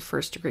 counts of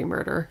first-degree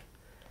murder.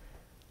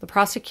 The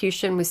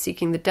prosecution was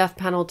seeking the death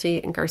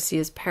penalty, and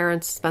Garcia's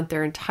parents spent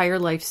their entire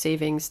life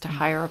savings to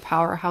hire a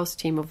powerhouse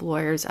team of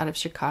lawyers out of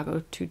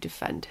Chicago to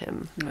defend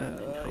him.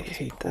 I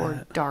hate Poor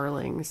that.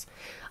 darlings.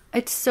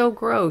 It's so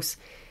gross.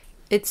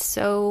 It's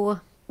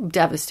so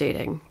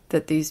devastating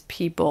that these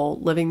people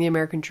living the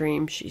American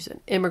dream, she's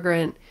an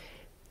immigrant,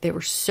 they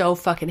were so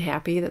fucking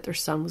happy that their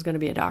son was going to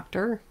be a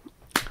doctor,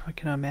 I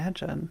can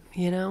imagine.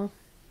 you know?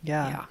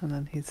 Yeah. Yeah. And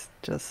then he's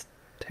just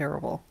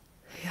terrible.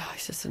 Yeah,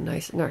 he's just a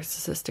nice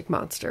narcissistic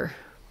monster.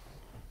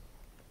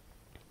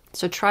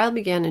 So trial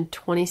began in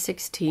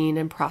 2016,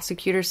 and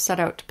prosecutors set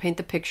out to paint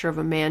the picture of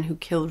a man who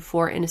killed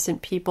 4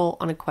 innocent people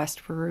on a quest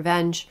for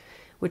revenge,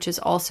 which is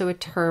also a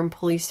term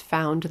police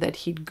found that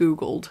he'd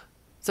Googled.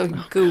 So he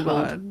Googled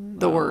God,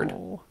 the word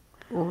no.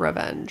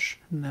 revenge.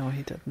 No,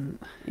 he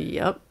didn't.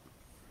 Yep.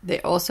 They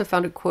also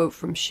found a quote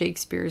from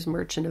Shakespeare's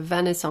Merchant of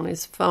Venice on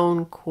his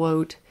phone,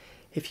 quote,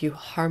 "If you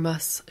harm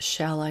us,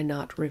 shall I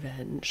not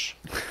revenge?"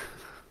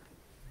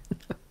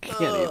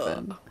 Can't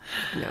even.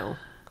 No.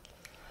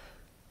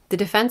 The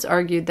defense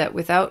argued that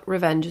without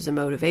revenge as a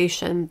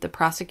motivation, the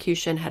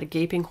prosecution had a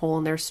gaping hole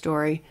in their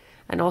story,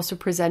 and also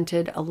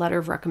presented a letter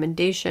of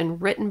recommendation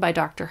written by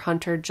Dr.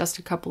 Hunter just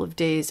a couple of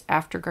days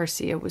after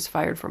Garcia was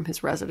fired from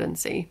his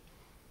residency.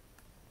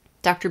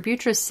 Dr.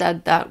 Buttress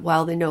said that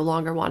while they no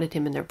longer wanted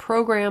him in their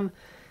program,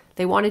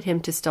 they wanted him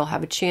to still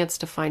have a chance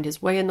to find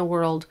his way in the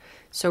world,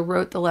 so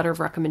wrote the letter of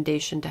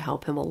recommendation to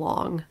help him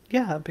along.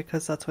 Yeah,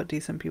 because that's what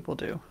decent people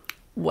do.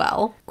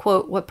 Well,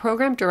 quote, "What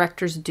program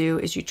directors do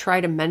is you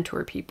try to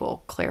mentor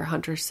people," Claire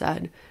Hunter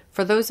said.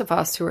 "For those of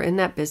us who are in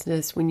that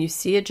business, when you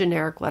see a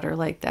generic letter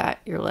like that,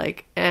 you're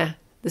like,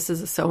 this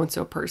is a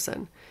so-and-so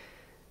person.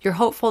 You're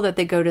hopeful that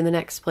they go to the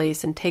next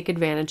place and take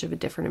advantage of a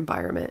different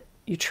environment.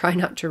 You try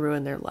not to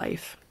ruin their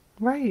life."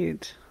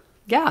 Right.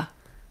 Yeah.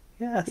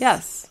 Yes.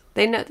 Yes.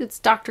 They know it's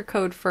doctor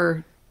code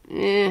for,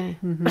 Good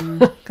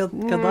luck. Good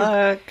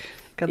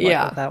luck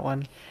Yeah. with that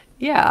one.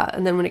 Yeah.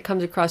 And then when it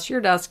comes across your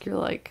desk, you're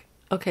like,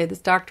 okay, this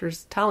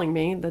doctor's telling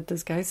me that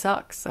this guy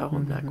sucks, so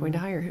I'm not going to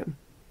hire him.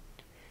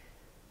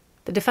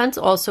 The defense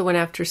also went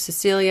after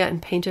Cecilia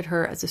and painted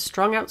her as a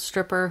strung-out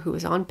stripper who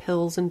was on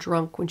pills and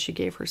drunk when she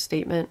gave her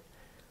statement.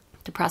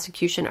 The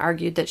prosecution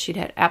argued that she'd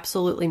had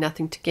absolutely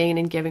nothing to gain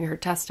in giving her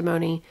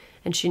testimony,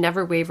 and she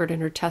never wavered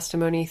in her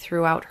testimony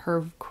throughout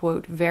her,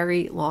 quote,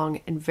 very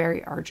long and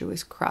very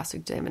arduous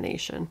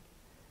cross-examination.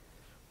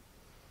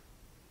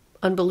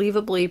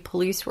 Unbelievably,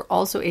 police were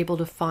also able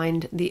to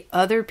find the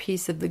other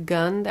piece of the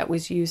gun that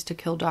was used to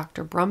kill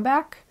Dr.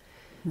 Brumback,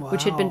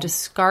 which had been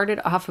discarded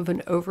off of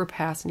an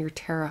overpass near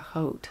Terre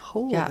Haute.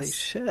 Holy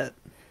shit.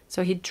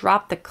 So he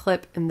dropped the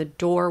clip in the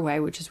doorway,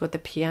 which is what the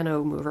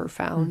piano mover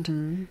found.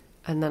 Mm-hmm.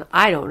 And then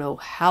I don't know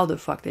how the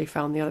fuck they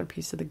found the other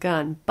piece of the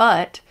gun,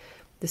 but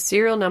the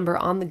serial number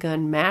on the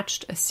gun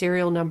matched a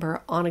serial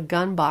number on a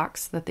gun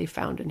box that they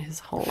found in his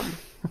home.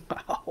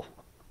 Wow.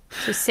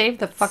 So save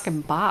the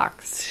fucking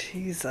box.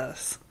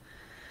 Jesus.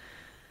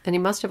 And he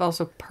must have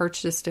also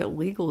purchased it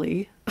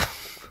legally.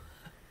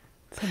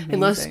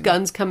 Unless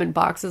guns come in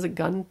boxes at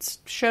gun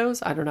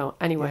shows. I don't know.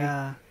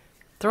 Anyway,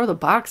 throw the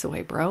box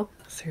away, bro.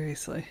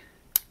 Seriously.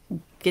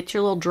 Get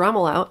your little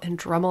Dremel out and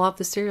Dremel out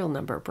the serial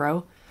number,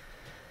 bro.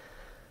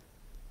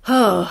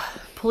 Oh,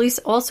 police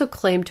also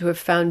claimed to have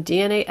found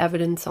DNA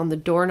evidence on the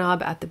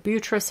doorknob at the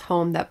Buttress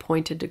home that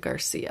pointed to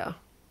Garcia.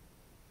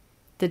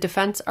 The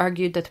defense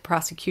argued that the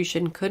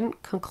prosecution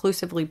couldn't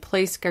conclusively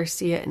place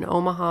Garcia in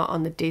Omaha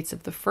on the dates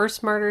of the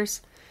first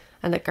murders,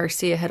 and that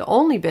Garcia had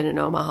only been in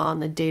Omaha on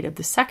the date of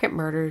the second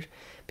murder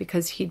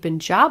because he'd been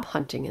job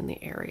hunting in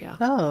the area.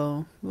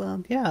 Oh,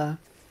 well, yeah.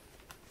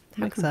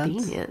 How Makes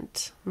convenient.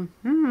 sense.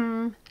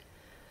 Mm-hmm.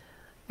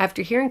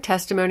 After hearing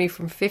testimony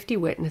from 50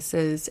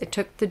 witnesses, it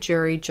took the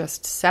jury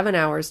just 7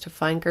 hours to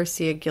find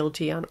Garcia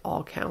guilty on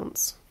all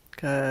counts.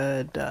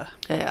 Good.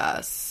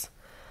 Yes.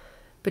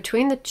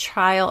 Between the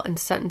trial and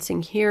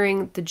sentencing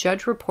hearing, the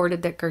judge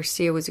reported that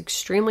Garcia was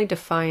extremely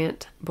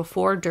defiant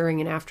before, during,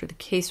 and after the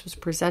case was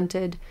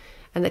presented,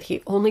 and that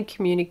he only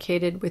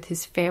communicated with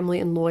his family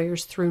and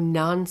lawyers through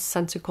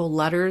nonsensical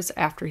letters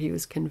after he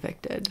was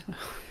convicted. Oh,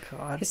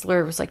 God. His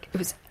lawyer was like, it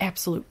was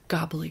absolute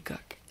gobbledygook.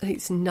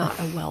 He's not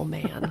a well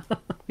man.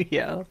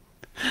 Yeah.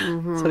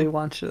 Mm-hmm. That's what he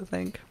wants you to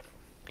think.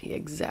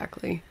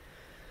 Exactly.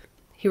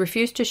 He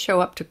refused to show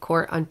up to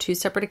court on 2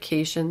 separate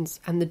occasions,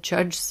 and the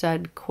judge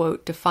said,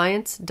 quote,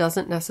 defiance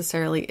doesn't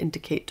necessarily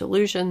indicate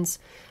delusions.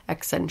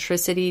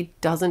 Eccentricity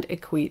doesn't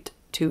equate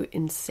to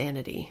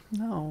insanity.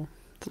 No,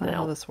 that's not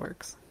how this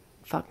works.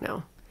 Fuck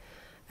no.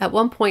 At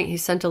one point, he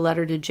sent a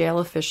letter to jail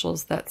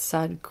officials that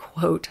said,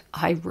 quote,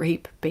 I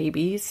rape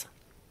babies.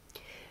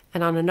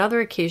 And on another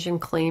occasion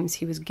claims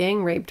he was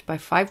gang raped by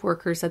 5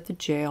 workers at the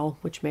jail,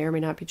 which may or may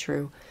not be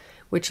true,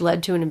 which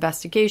led to an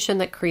investigation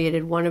that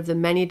created one of the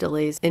many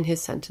delays in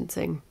his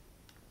sentencing.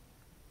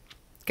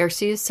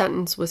 Garcia's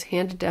sentence was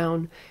handed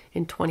down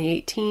in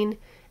 2018,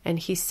 and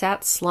he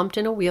sat slumped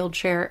in a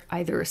wheelchair,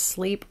 either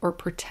asleep or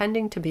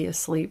pretending to be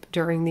asleep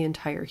during the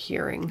entire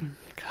hearing.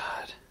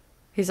 God.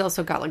 He's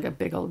also got like a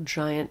big old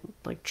giant,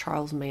 like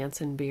Charles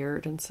Manson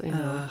beard, and so, you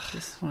know,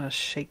 just want to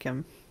shake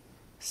him.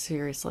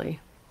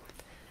 Seriously.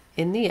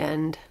 In the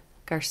end,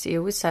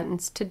 Garcia was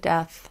sentenced to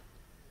death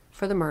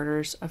for the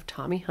murders of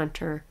Tommy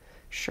Hunter,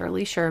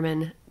 Shirley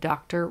Sherman,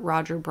 Dr.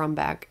 Roger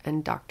Brumback,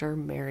 and Dr.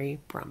 Mary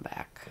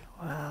Brumback.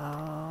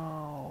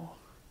 Wow.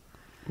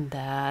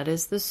 That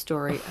is the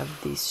story of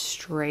the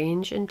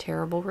strange and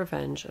terrible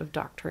revenge of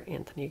Dr.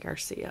 Anthony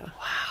Garcia.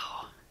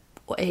 Wow.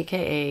 Well,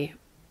 AKA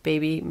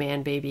Baby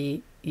Man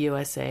Baby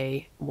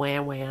USA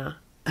Wah Wah.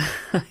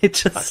 It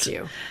just, fuck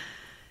you.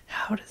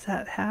 How does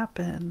that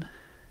happen?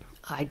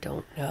 I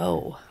don't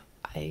know.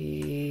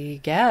 I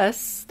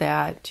guess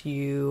that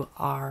you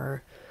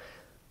are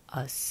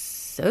a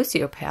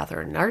sociopath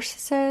or a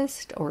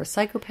narcissist or a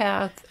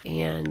psychopath,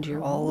 and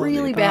you're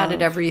really bad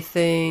at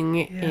everything,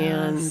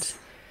 yes.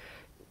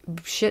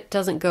 and shit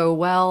doesn't go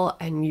well,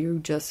 and you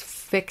just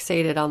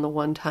fixated on the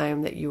one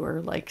time that you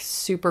were like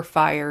super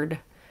fired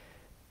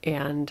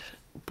and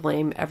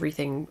blame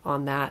everything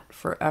on that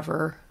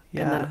forever.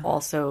 Yeah. And then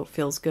also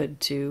feels good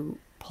to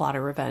plot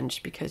a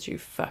revenge because you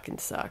fucking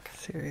suck.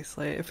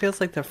 Seriously. It feels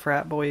like the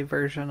frat boy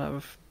version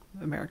of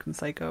American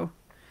Psycho.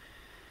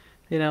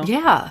 You know?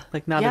 Yeah.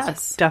 Like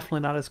definitely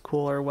not as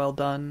cool or well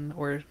done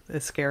or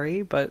as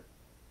scary, but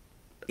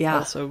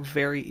also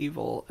very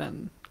evil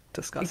and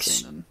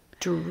disgusting.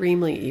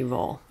 Extremely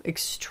evil.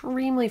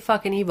 Extremely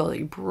fucking evil.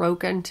 He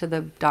broke into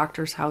the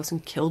doctor's house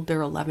and killed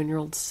their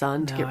 11-year-old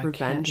son to get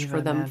revenge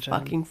for them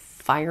fucking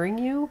firing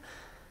you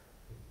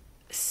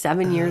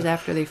 7 years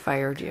after they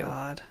fired you.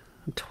 God.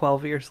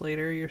 12 years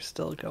later, you're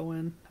still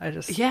going.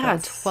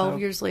 12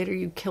 years later,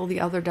 you kill the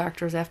other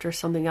doctors after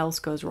something else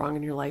goes wrong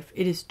in your life.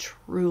 It is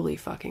truly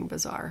fucking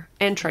bizarre.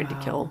 And tried to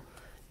kill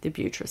the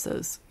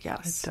Buttresses.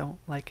 Yes. I don't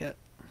like it.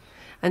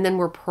 And then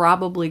we're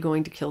probably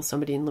going to kill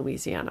somebody in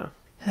Louisiana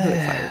who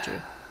fired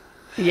you.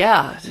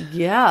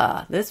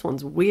 Yeah. This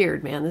one's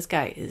weird, man. This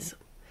guy is...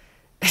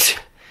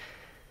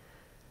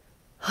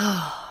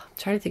 I'm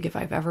trying to think if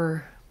I've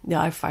ever... No,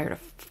 I've fired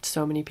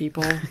so many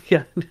people.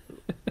 Yeah.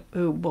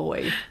 Oh,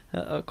 boy.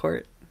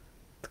 Court.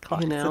 The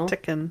clock's a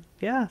ticking.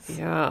 Yes.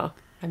 Yeah.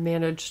 I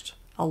managed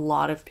a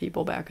lot of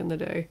people back in the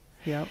day.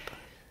 Yep.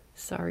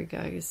 Sorry,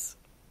 guys.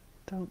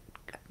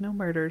 No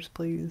murders,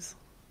 please.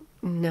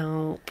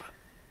 Nope.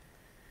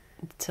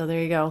 So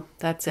there you go.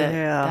 That's it.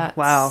 Yeah. That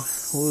Wow.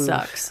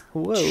 sucks.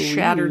 Whoa.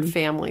 Shattered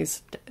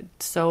families.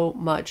 So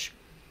much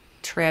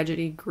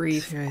tragedy,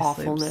 grief, Seriously,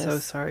 awfulness. I'm so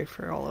sorry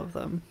for all of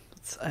them.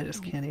 I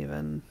just can't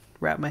even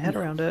wrap my head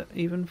around it,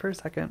 even for a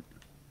second.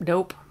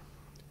 Nope.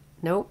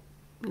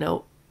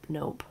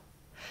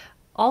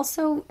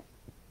 Also,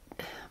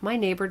 my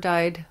neighbor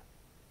died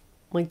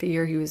like the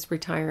year he was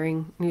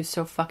retiring. He was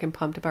so fucking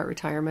pumped about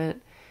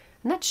retirement.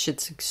 And that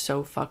shit's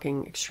so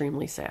fucking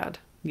extremely sad.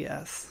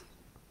 Yes.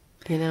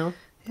 You know?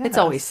 Yes. It's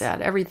always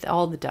sad.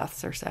 All the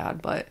deaths are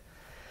sad, but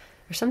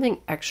there's something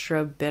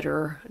extra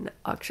bitter and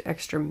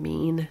extra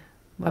mean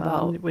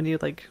about when you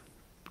like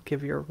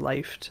give your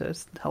life to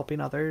helping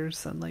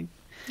others and like.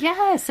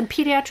 Yes, and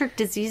pediatric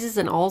diseases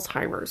and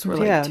Alzheimer's were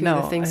like two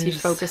of the things he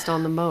focused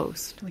on the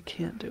most. I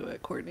can't do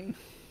it, Courtney.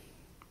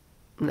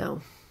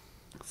 No.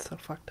 It's so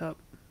fucked up.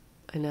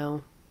 I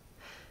know.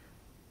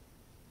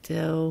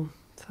 So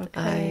it's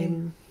okay.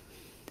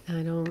 I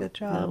don't Good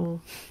job.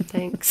 know.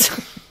 Thanks.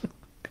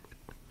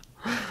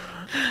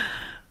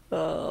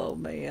 Oh,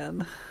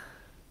 man.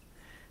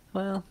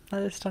 Well, I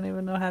just don't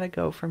even know how to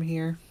go from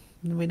here.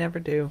 We never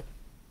do.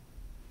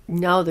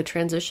 No, the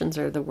transitions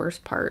are the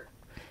worst part.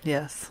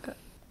 Yes.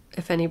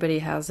 If anybody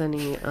has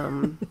any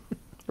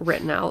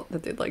written out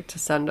that they'd like to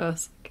send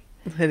us.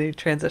 Any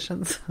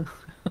transitions?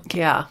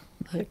 Yeah.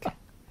 Like,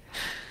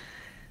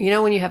 you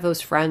know when you have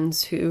those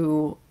friends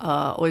who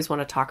always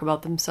want to talk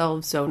about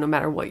themselves, so no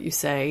matter what you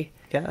say,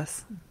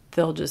 Yes.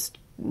 they'll just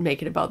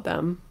make it about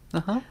them.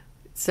 Uh-huh.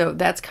 So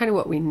that's kind of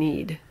what we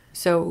need.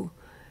 So,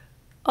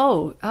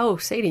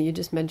 Sadie, you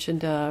just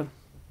mentioned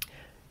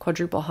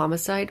quadruple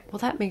homicide. Well,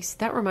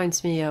 that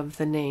reminds me of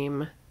the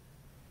name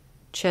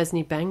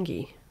Chesney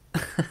Bengi.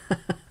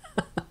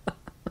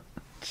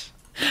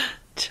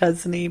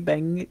 Chesney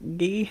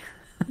Bengi.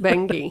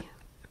 Bengi.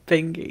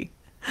 Bengi.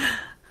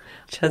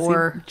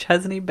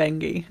 Chesney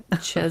Bengi.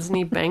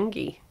 Chesney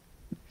Bengi.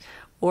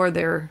 Or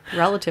their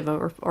relative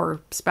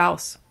or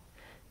spouse.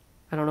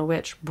 I don't know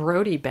which.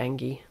 Brody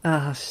Bengi.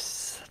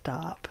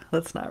 Stop.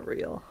 That's not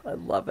real. I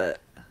love it.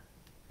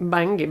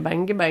 Bengi,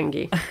 Bengi,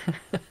 Bengi.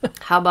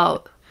 How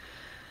about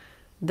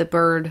the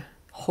bird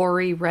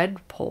Hoary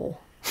Redpoll?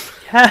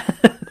 Yeah.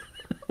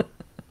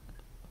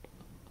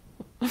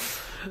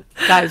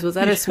 Guys, was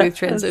that a smooth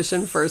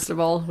transition, first of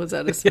all? Was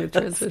that a smooth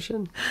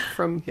transition?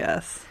 From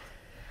Yes.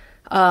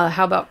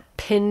 How about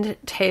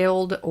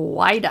pin-tailed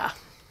Wida?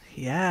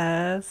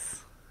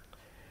 Yes.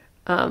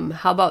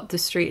 How about the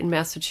street in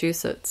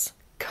Massachusetts?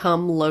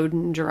 Come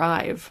Loden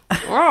Drive.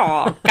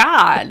 Oh,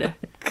 God.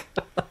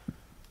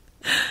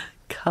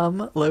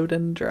 Come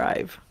Loden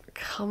Drive.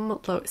 CUM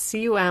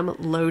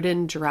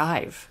Loden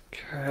Drive.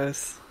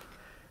 Gross.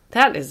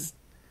 That is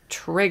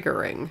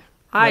triggering.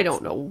 I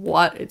don't know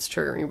what it's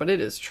triggering, but it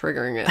is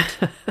triggering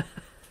it.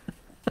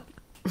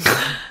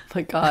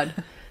 My God.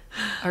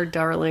 Our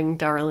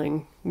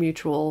darling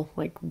mutual,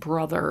 like,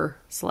 brother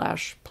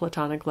 /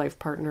 platonic life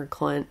partner,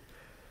 Clint.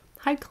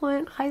 Hi,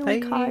 Clint. Hi,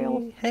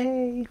 Kyle.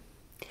 Hey.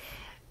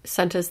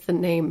 Sent us the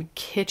name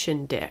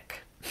Kitchen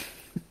Dick.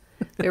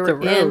 They It's a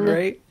road,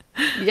 right?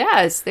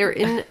 Yes, they're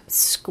in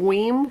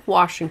Squeam,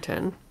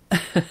 Washington.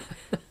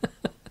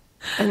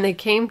 And they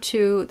came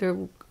to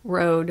the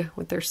road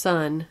with their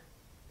son,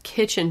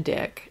 Kitchen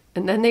Dick,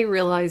 and then they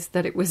realized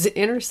that it was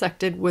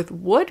intersected with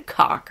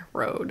Woodcock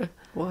Road.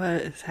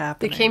 What is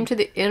happening? They came to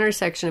the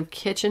intersection of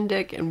Kitchen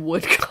Dick and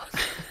Woodcock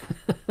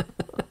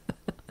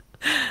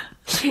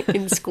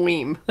in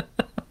Squeam.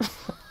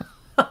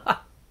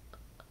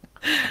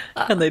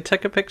 And they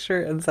took a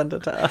picture and sent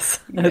it to us.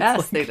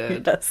 Yes, they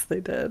did. Yes, they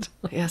did.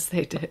 Yes,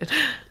 they did.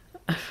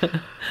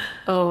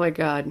 Oh, my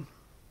God.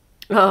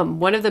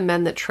 One of the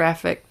men that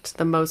trafficked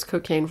the most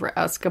cocaine for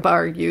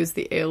Escobar used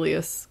the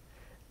alias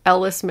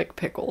Ellis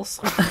McPickles.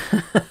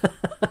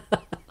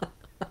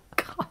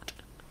 God.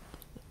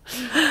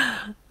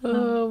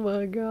 Oh,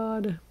 my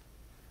God.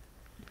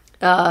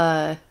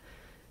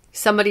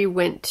 Somebody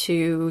went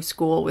to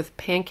school with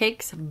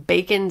pancakes,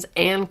 bacons,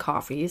 and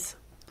coffees.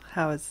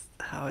 How is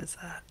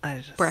that?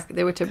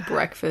 They went to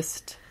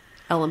breakfast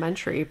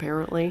elementary,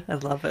 apparently. I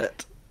love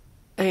it.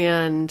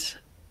 And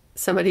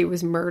somebody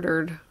was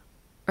murdered,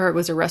 or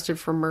was arrested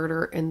for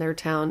murder in their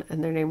town,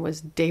 and their name was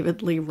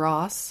David Lee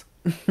Ross.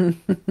 And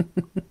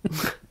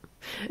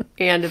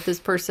if this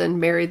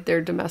person married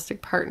their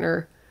domestic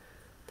partner,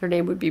 their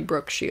name would be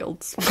Brooke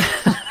Shields.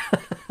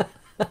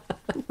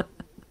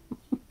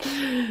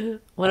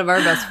 One of our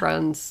best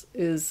friends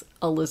is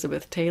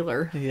Elizabeth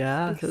Taylor.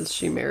 Yeah. Because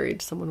she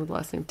married someone with the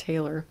last name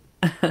Taylor.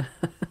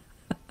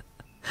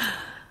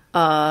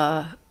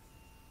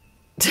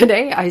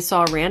 Today I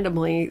saw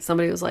randomly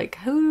somebody was like,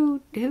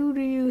 who do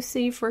you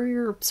see for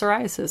your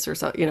psoriasis or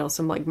so,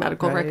 some like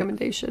medical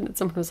recommendation, and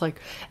someone was like,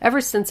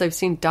 ever since I've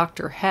seen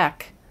Dr.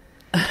 Heck.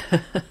 So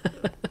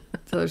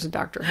there's a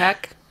Dr.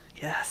 Heck.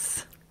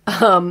 Yes.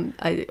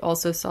 I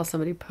also saw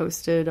somebody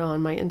posted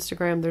on my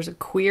Instagram, there's a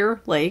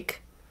Queer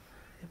Lake.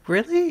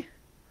 Really?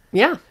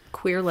 Yeah,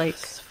 Queer Lake.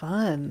 It's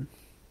fun.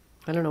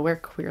 I don't know where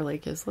Queer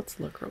Lake is. Let's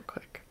look real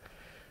quick.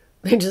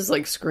 They just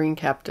like screen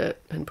capped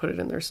it and put it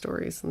in their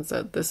stories and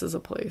said, "This is a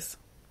place."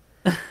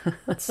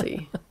 Let's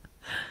see.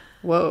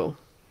 Whoa.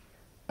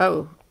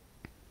 Oh,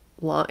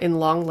 in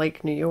Long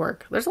Lake, New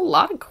York. There's a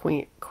lot of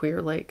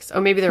queer lakes.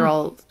 Oh, maybe they're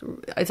all...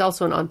 It's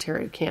also in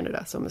Ontario,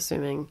 Canada, so I'm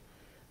assuming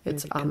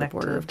it's Maybe on the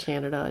border of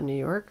Canada and New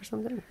York or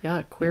something.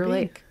 Yeah, Queer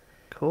Lake.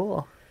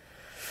 Cool.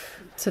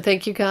 So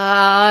thank you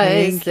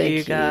guys. Thank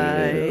you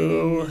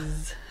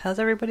guys. How's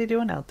everybody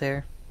doing out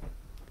there?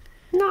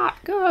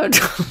 Not good.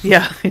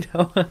 Yeah, I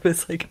know. I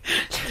was like,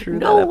 through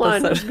No that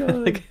one episode, is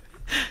good. like,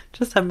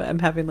 just I'm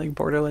having like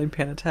borderline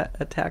panic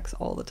attacks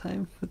all the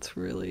time. It's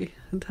really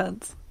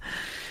intense.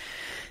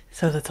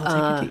 So let's all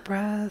take a deep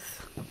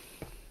breath.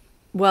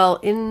 Well,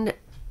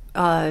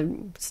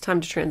 it's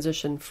time to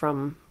transition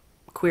from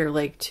Queer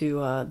Lake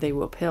to They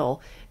Will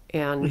Pill,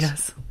 and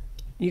Yes.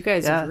 you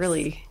guys have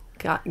really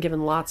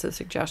given lots of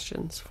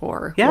suggestions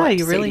for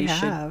you really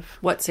have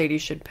what Sadie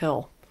should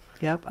pill.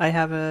 Yep, I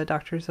have a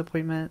doctor's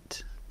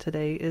appointment.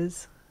 Today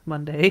is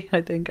Monday.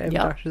 I think I have a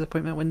doctor's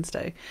appointment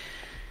Wednesday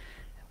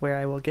where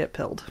I will get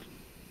pilled.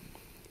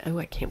 Oh,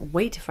 I can't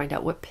wait to find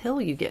out what pill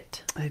you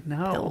get. I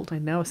know. Pilled. I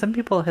know. Some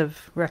people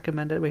have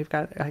recommended.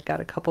 I got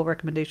a couple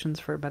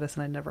recommendations for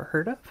medicine I'd never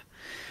heard of.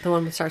 The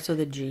one that starts with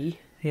a G.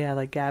 Yeah,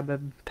 like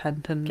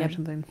gabapentin or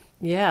something.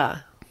 Yeah.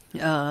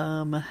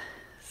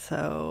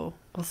 So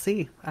we'll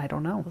see. I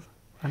don't know.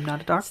 I'm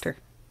not a doctor.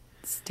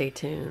 Stay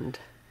tuned.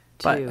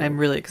 But I'm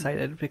really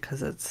excited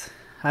because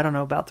I don't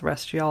know about the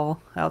rest of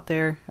y'all out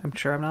there. I'm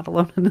sure I'm not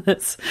alone in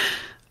this.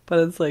 But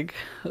it's like,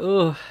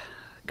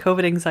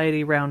 COVID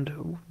anxiety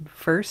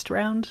first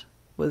round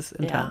was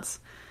intense.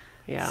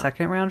 Yeah.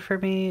 Second round for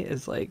me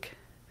is like,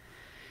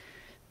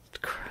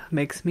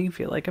 makes me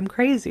feel like I'm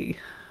crazy.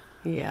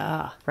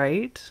 Yeah.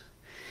 Right?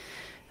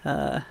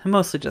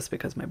 Mostly just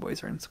because my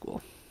boys are in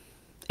school.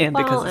 And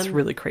because it's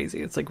really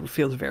crazy. It's like, it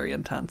feels very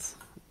intense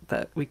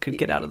that we could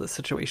get out of the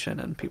situation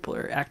and people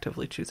are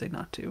actively choosing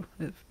not to.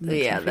 It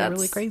makes me feel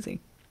really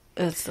crazy.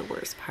 That's the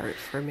worst part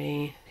for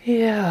me.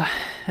 Yeah.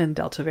 And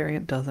Delta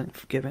variant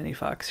doesn't give any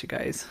fucks, you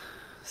guys.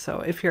 So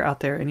if you're out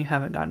there and you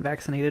haven't gotten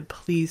vaccinated,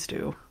 please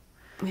do.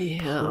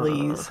 Yeah.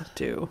 Please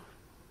do.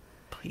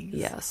 Please.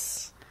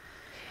 Yes.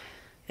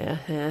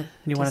 Uh-huh.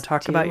 You want to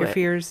talk about your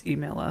fears?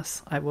 Email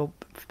us. I will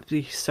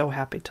be so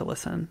happy to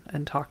listen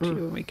and talk to you,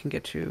 and we can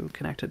get you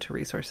connected to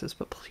resources.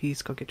 But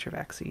please go get your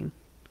vaccine.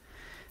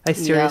 I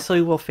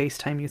seriously will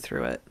FaceTime you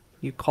through it.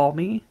 You call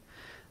me.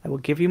 I will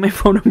give you my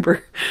phone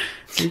number.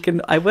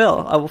 I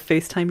will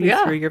FaceTime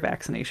you through your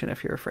vaccination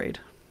if you're afraid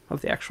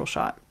of the actual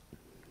shot.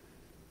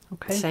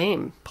 Okay?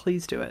 Same.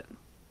 Please do it.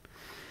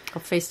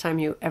 I'll FaceTime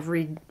you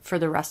for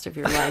the rest of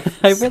your life.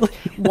 I really...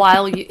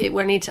 While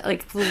we need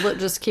to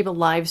just keep a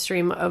live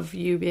stream of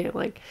you being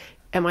like,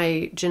 am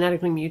I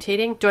genetically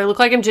mutating? Do I look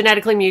like I'm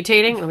genetically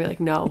mutating? I'll be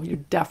like, no, you're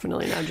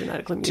definitely not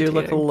genetically mutating. Do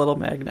look a little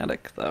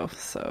magnetic though,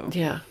 so.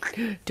 Yeah.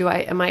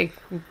 Am I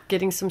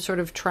getting some sort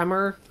of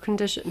tremor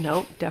condition?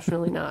 No,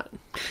 definitely not.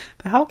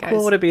 But how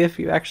cool would it be if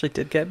you actually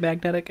did get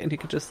magnetic and you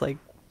could just like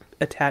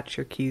attach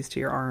your keys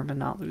to your arm and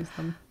not lose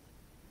them?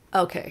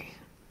 Okay.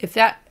 If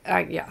that,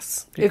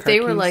 yes. If they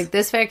were like,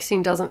 this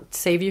vaccine doesn't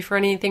save you for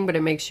anything, but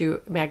it makes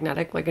you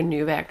magnetic, like a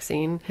new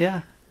vaccine.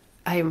 Yeah.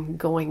 I am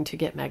going to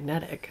get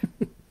magnetic.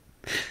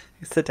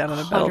 You sit down in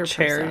a metal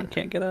chair and you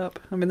can't get up.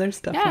 I mean,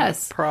 there's definitely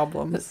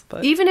problems.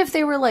 But even if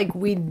they were like,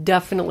 we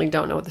definitely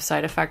don't know what the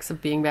side effects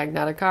of being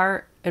magnetic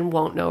are and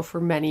won't know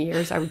for many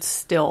years, I would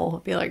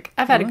still be like,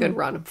 I've had a good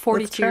run. I'm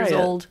 42 years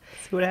old.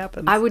 See what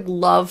happens. I would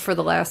love for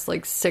the last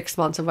 6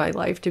 months of my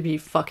life to be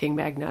fucking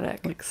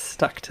magnetic. Like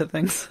stuck to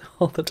things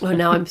all the time. Oh,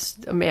 now I'm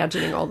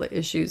imagining all the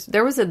issues.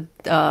 There was it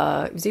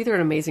was either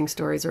an Amazing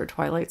Stories or a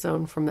Twilight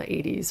Zone from the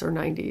 80s or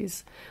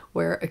 90s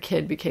where a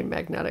kid became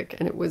magnetic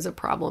and it was a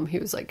problem. He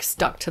was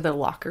stuck to the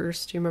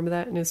lockers. Do you remember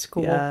that in his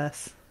school?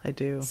 Yes, I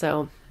do.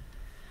 So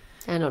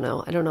I don't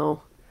know. I don't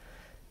know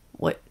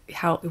what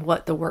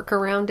the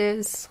workaround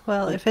is.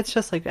 Well, if it's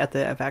just at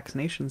the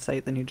vaccination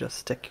site, then you just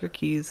stick your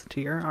keys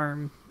to your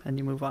arm and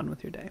you move on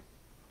with your day.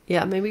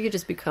 Yeah, maybe you could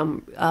just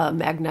become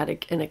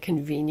magnetic in a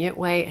convenient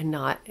way and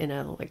not in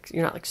a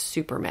you're not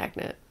super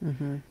magnet.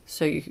 Mm-hmm.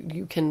 So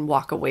you can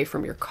walk away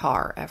from your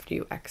car after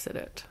you exit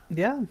it.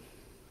 Yeah.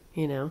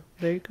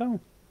 There you go.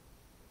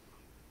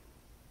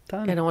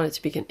 Done. I don't want it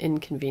to be an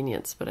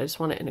inconvenience, but I just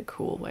want it in a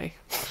cool way.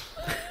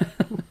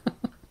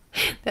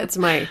 That's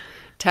my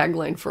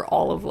tagline for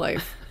all of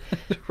life.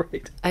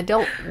 Right. I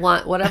don't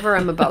want whatever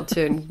I'm about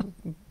to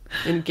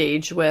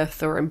engage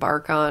with or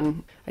embark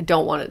on, I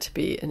don't want it to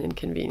be an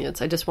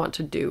inconvenience. I just want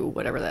to do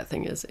whatever that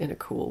thing is in a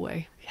cool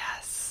way.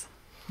 Yes.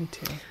 Me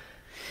too.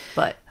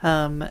 But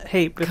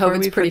hey, before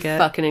COVID's we pretty forget,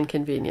 fucking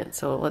inconvenient,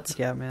 so let's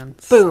man,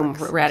 boom,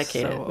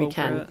 eradicate so it. We over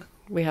can. it.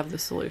 We have the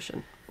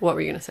solution. What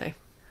were you gonna say?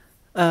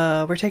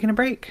 We're taking a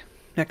break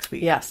next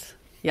week. Yes.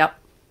 Yep.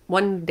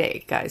 One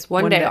day, guys.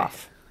 One day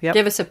off. Yep.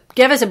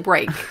 Give us a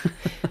break.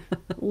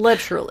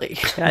 Literally.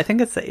 Yeah, I think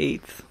it's the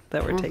 8th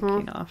that we're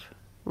taking off.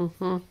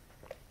 Mm-hmm.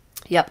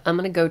 Yep. I'm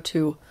gonna go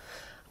to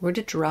We're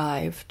to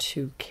drive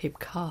to Cape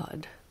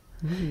Cod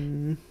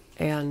and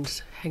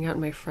hang out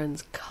in my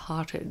friend's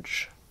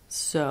cottage.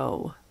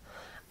 So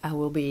I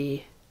will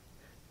be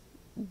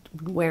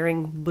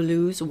wearing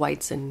blues,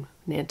 whites, and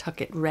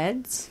Nantucket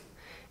reds.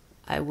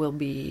 I will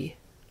be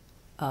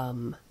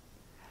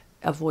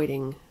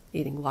avoiding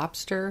eating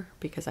lobster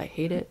because I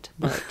hate it,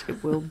 but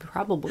it will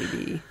probably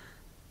be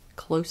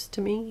close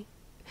to me.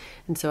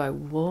 And so I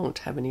won't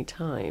have any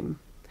time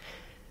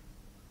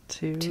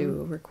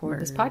to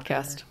record this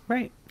podcast.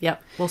 Right.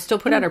 Yep. We'll still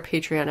put out our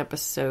Patreon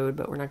episode,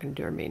 but we're not going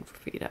to do our main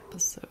feed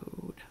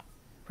episode.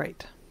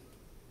 Right.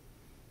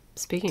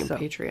 Speaking of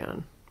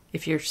Patreon,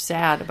 if you're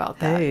sad about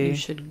that, you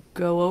should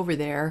go over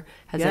there.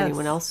 Has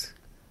anyone else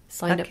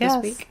signed up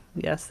this week?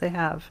 Yes, they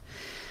have.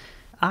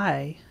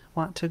 I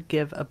want to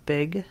give a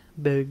big,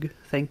 big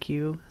thank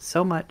you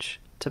so much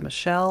to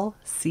Michelle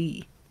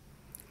C.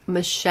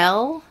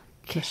 Michelle C.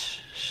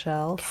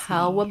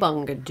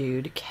 Cowabunga,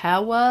 dude.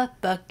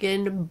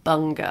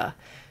 Cowabunga.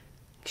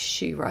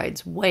 She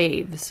rides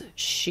waves.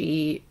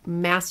 She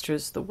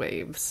masters the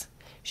waves.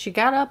 She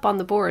got up on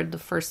the board the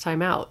first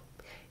time out.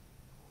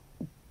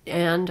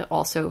 And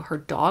also her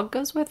dog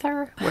goes with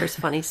her, wears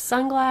funny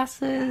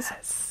sunglasses,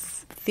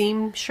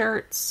 theme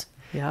shirts.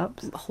 Yep.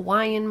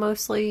 Hawaiian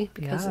mostly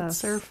because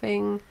it's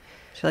surfing.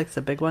 She likes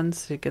the big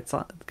ones. She gets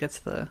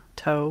the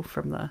tow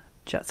from the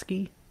jet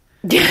ski.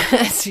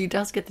 Yes, she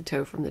does get the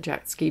tow from the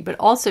jet ski, but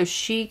also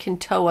she can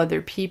tow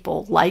other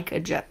people like a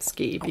jet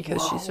ski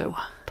because she's so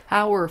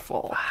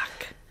powerful.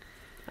 Fuck.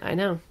 I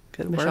know.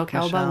 Good Michelle work,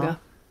 Cowabunga.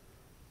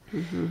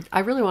 Michelle. I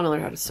really want to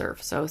learn how to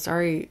surf, so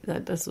sorry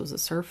that this was a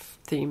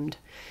surf-themed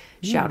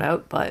shout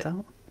out, but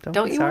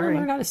don't you want to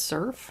learn how to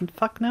surf?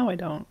 Fuck no, I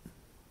don't.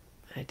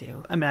 I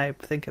do. I mean, I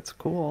think it's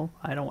cool.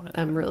 I don't want to.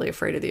 I'm really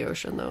afraid of the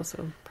ocean, though,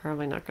 so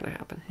probably not going to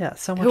happen. Yeah,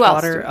 so much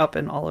water up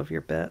in all of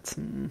your bits.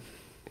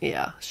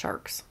 Yeah,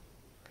 sharks.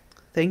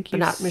 Thank you.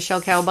 But not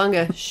Michelle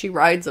Cowabunga. She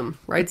rides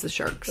the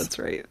sharks. That's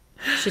right.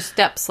 She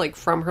steps like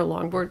from her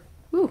longboard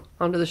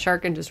onto the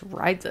shark and just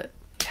rides it.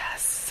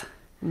 Yes.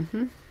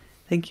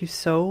 Thank you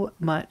so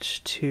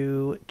much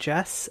to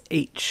Jess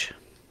H.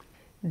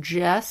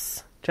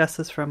 Jess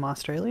is from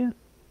Australia.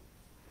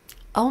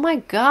 Oh my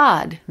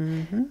God.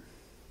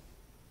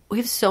 We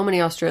have so many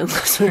Australian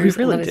listeners.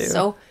 We really and that do. is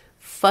so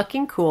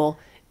fucking cool.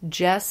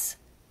 Jess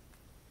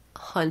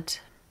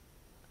Hunter.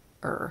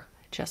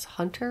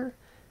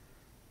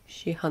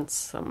 She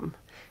hunts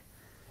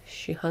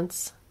She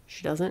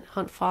doesn't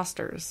hunt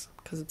fosters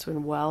because it's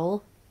been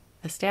well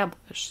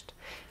established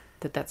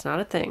that that's not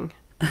a thing.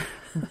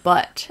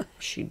 But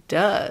she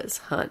does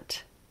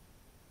hunt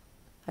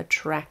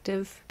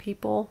attractive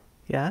people.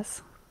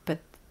 Yes. But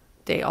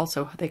they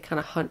kind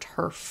of hunt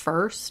her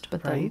first,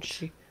 but then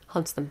she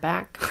hunts them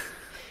back.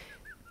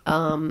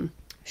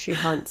 She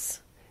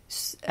hunts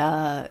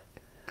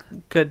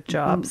good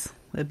jobs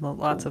and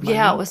lots of money.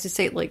 Yeah, I was to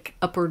say like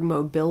upward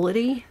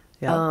mobility.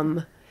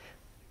 Yeah.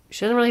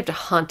 She doesn't really have to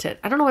hunt it.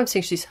 I don't know why I'm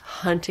saying she's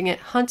hunting it.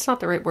 Hunt's not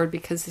the right word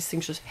because these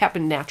things just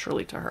happen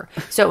naturally to her.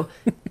 So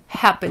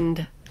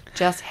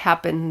just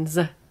happens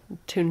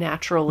to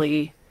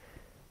naturally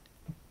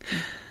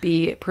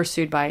be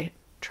pursued by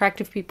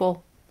attractive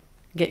people,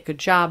 get good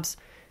jobs,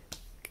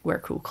 wear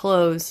cool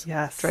clothes,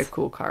 drive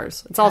cool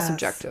cars. It's all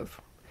subjective.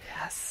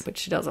 Yes. But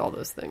she does all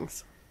those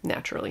things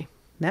naturally.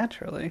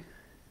 Naturally.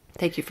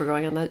 Thank you for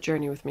going on that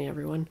journey with me,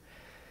 everyone.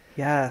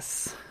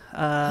 Yes.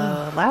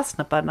 Last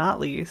but not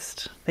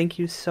least, thank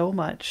you so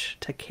much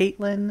to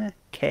Caitlin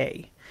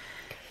K.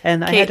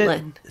 And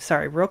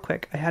real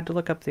quick, I had to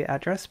look up the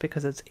address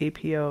because it's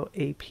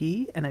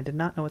APOAP, and I did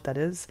not know what that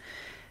is.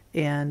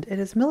 And it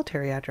is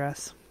military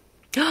address.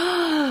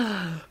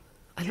 I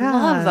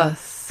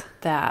love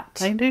that.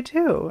 I do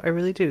too. I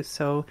really do.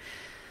 So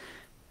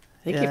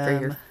thank you for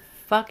your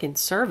fucking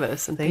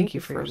service, and thank you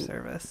for your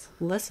service.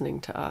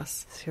 Listening to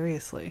us.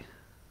 Seriously.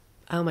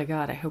 Oh my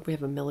God, I hope we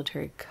have a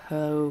military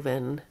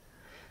coven.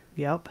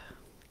 Yep.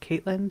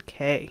 Caitlin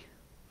K.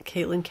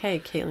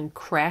 Caitlin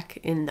crack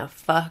in the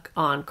fuck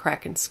on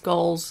cracking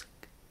skulls.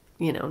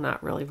 You know,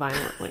 not really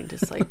violently,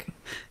 just like...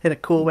 in a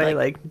cool way,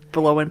 like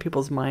blowing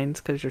people's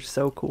minds because you're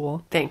so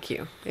cool. Thank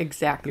you.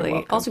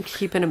 Exactly. Also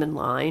keeping them in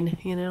line,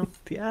 you know?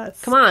 Yes.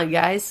 Come on,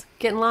 guys.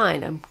 Get in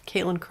line. I'm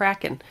Caitlin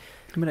cracking.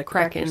 I'm going to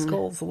crack your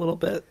skulls a little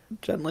bit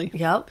gently.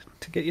 Yep.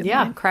 To get you in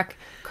line.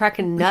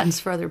 Cracking nuts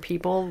for other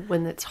people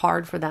when it's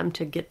hard for them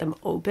to get them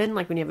open.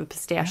 Like when you have a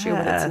pistachio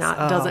but it's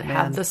doesn't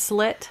have the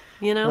slit,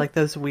 you know? Like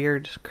those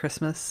weird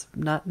Christmas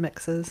nut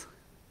mixes.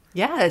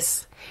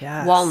 Yes.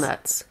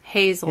 Walnuts,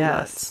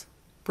 hazelnuts,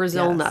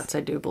 Brazil nuts, I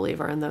do believe,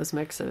 are in those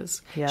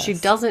mixes. Yes. She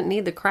doesn't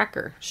need the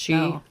cracker. She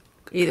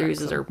either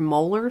uses her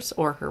molars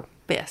or her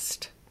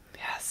fist.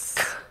 Yes.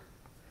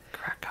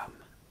 Crack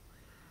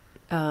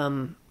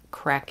 'em.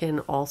 Kraken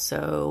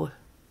also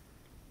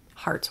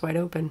hearts wide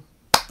open,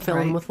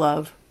 filling with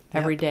love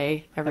every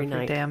day, every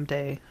night.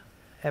 Every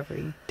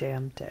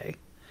damn day.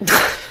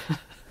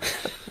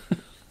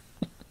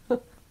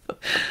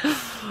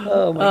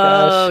 Oh my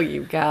gosh. Oh,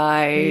 you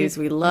guys,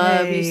 we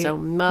love you so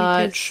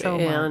much.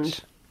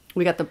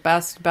 We got the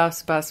best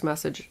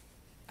message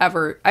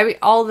ever. I mean,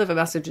 all of the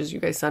messages you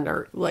guys send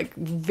are like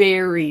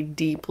very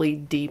deeply,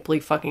 deeply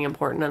fucking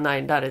important,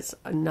 and that is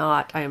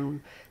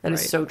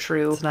so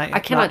true. I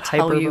cannot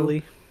tell hyperbole.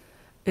 You.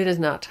 It is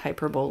not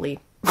hyperbole.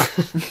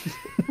 That's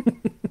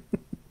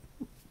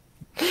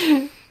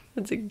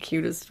the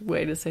cutest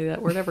way to say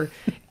that word ever.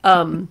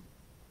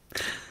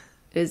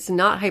 It's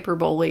not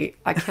hyperbole.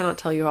 I cannot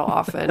tell you how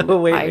often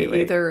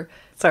either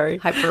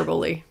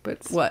hyperbole,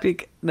 but what?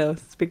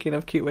 Speaking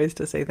of cute ways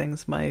to say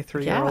things, my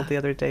 3-year-old the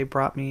other day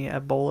brought me a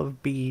bowl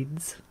of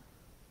beads,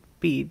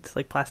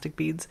 like plastic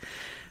beads.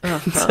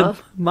 So,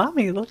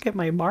 Mommy, look at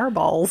my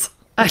marbles.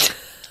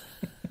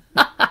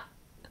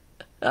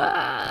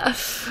 Oh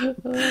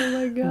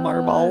my God.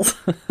 Marbles.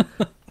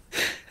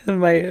 And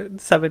my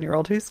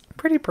 7-year-old, who's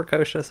pretty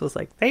precocious, was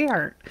like,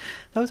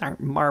 those aren't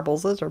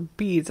marbles, those are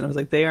beads. And I was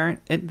like, they are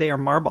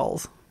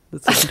marbles.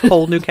 It's a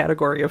whole new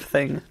category of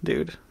thing,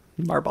 dude.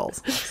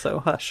 Marbles. So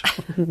hush.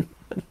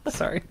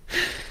 Sorry.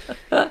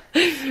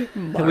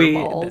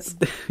 Marbles.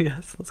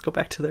 Yes, let's go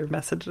back to their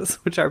messages,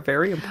 which are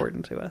very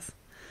important to us.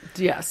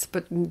 Yes,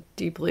 but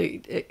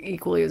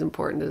equally as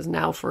important as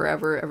now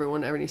forever.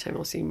 Everyone, anytime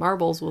we'll see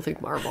marbles, we'll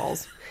think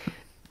marbles.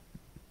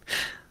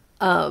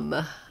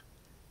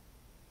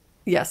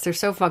 Yes, they're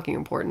so fucking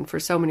important for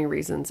so many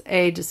reasons.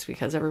 A, just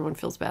because everyone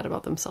feels bad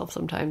about themselves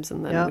sometimes,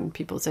 and then when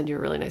people send you a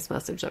really nice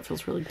message, that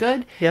feels really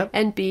good. Yep.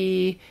 And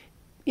B,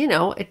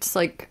 it's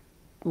like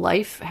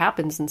life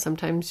happens, and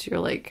sometimes you're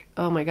like,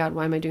 oh my God,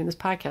 why am I doing this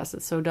podcast?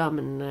 It's so dumb,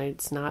 and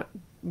it's not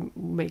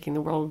making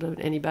the world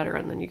any better.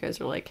 And then you guys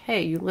are like,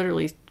 hey, you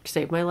literally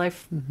saved my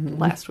life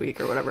last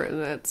week or whatever,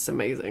 and that's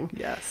amazing.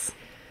 Yes.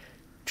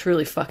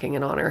 Truly fucking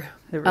an honor.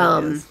 It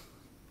really is.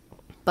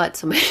 But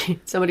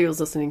somebody was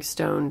listening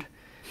stoned.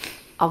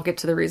 I'll get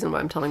to the reason why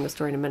I'm telling the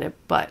story in a minute,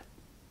 but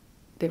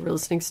they were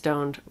listening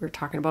stoned. We were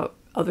talking about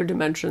other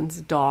dimensions,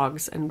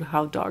 dogs, and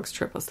how dogs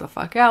trip us the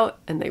fuck out.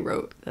 And they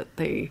wrote that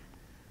they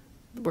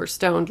were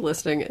stoned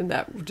listening, and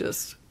that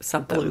just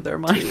something blew their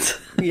minds.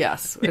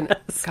 Yes. Yes, and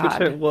God,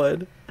 which it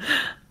would.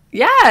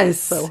 Yes.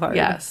 So hard.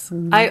 Yes.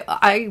 Mm-hmm.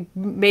 I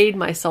made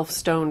myself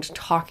stoned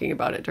talking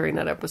about it during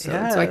that episode.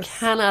 Yes. So I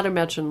cannot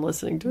imagine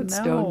listening to it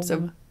stoned.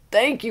 So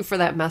thank you for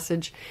that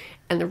message.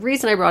 And the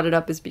reason I brought it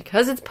up is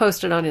because it's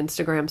posted on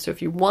Instagram. So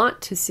if you want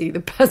to see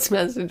the best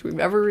message we've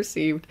ever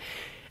received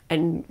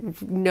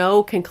and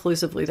know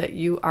conclusively that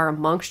you are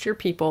amongst your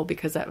people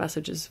because that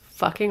message is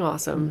fucking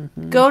awesome,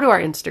 go to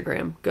our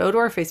Instagram, go to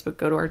our Facebook,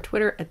 go to our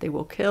Twitter at They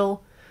Will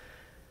Kill.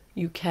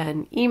 You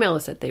can email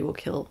us at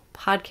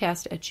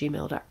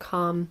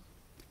theywillkillpodcast@gmail.com.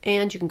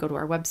 And you can go to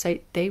our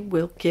website,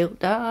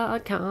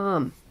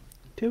 theywillkill.com.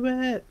 Do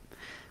it.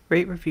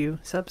 Rate, review,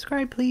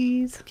 subscribe,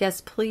 please.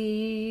 Yes,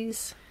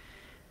 please.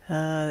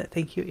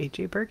 Thank you,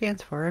 AJ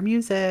Bergans, for our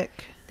music.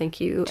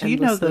 Thank you. Do you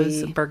know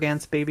those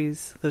Bergans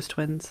babies, those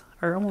twins,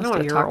 are almost a year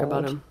old? I don't want to talk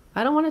about them.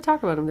 I don't want to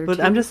talk about them. They're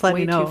I'm just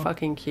letting you know. Way too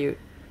fucking cute.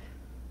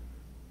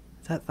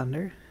 Is that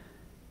thunder?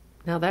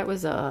 No, that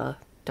was a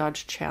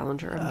Dodge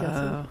Challenger, I'm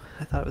guessing.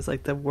 I thought it was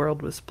like the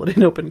world was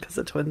splitting open because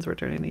the twins were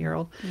turning a year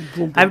old.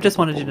 I just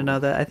wanted you to know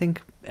that I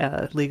think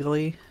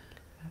legally,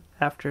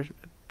 after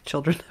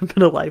children have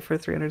been alive for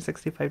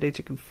 365 days,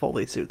 you can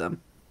fully sue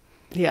them.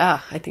 Yeah,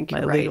 I think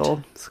you're right. My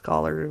legal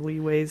scholarly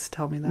ways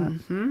tell me that.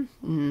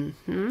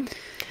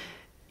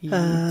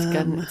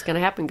 It's gonna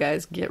happen,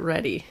 guys. Get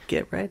ready.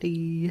 Get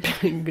ready.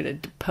 I'm gonna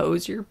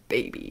depose your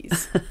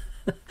babies.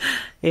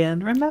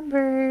 And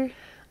remember,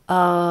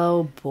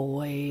 oh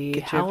boy,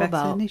 get your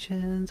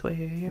vaccinations, wear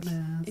your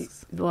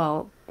masks.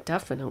 Well,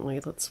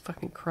 definitely. Let's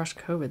fucking crush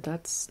COVID.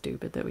 That's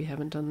stupid that we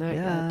haven't done that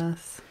yet.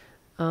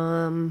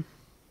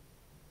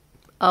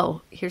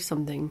 Oh, here's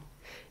something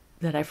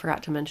that I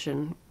forgot to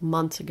mention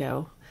months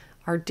ago.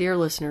 Our dear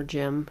listener,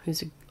 Jim,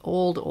 who's an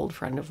old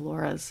friend of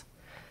Laura's,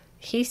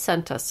 he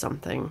sent us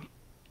something,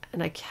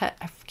 and I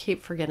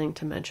keep forgetting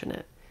to mention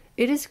it.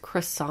 It is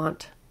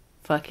croissant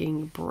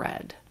fucking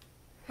bread.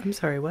 I'm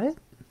sorry, what?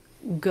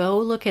 Go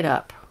look it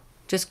up.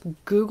 Just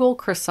Google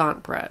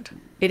croissant bread.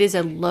 It is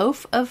a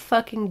loaf of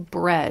fucking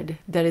bread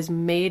that is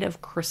made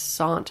of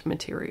croissant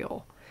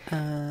material.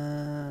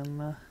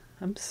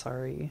 I'm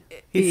sorry.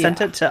 He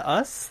sent it to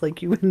us?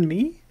 Like you and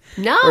me?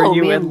 No, or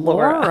you me and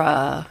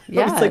Laura.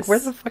 Yes. I was like, where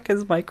the fuck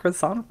is my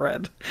croissant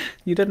bread?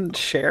 You didn't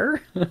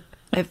share?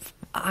 If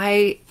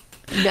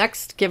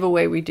next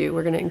giveaway we do,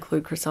 we're going to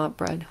include croissant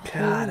bread.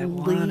 God, I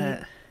want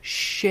it.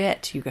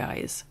 Shit, you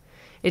guys.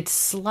 It's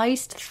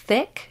sliced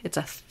thick. It's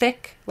a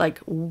thick, like,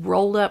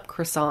 rolled up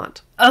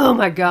croissant. Oh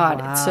my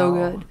God, wow. It's so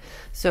good.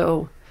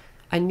 So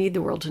I need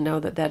the world to know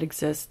that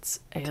exists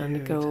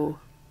and go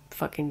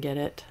fucking get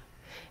it.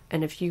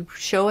 And if you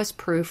show us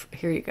proof,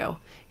 here you go.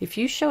 If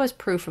you show us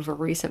proof of a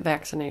recent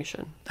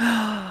vaccination,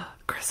 I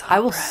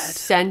will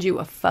send you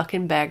a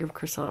fucking bag of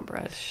croissant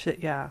bread.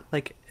 Shit, yeah.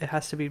 Like, it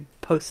has to be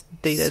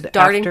post-dated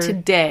starting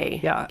today.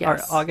 Yeah,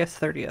 yes. August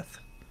 30th.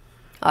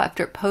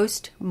 After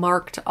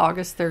post-marked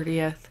August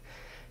 30th,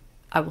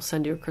 I will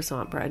send you a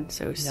croissant bread.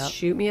 So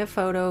shoot me a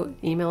photo,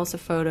 email us a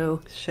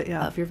photo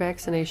of your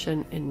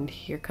vaccination, and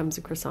here comes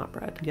a croissant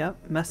bread.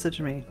 Yep, message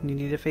me. You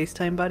need a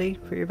FaceTime buddy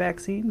for your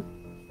vaccine?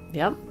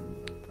 Yep.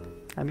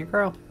 I'm your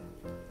girl.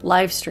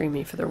 Live stream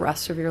me for the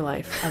rest of your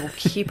life. I will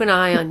keep an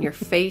eye on your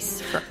face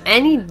for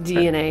any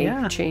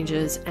DNA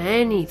changes,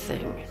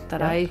 anything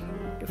that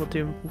we'll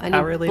do any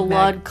hourly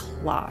blood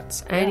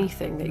clots,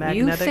 anything that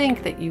magnetic. you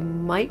think that you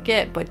might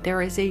get, but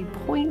there is a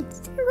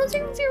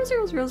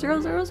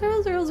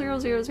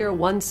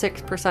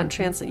 0.0000000000016%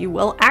 chance that you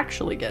will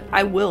actually get.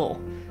 I will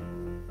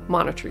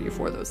monitor you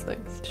for those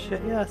things.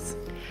 Shit, yes.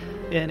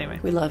 Anyway.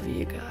 We love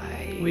you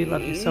guys. We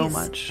love you so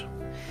much.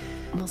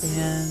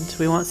 And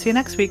we won't see you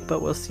next week,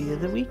 but we'll see you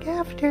the week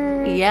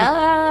after.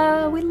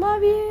 Yeah, we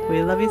love you.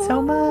 We love you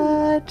so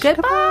much.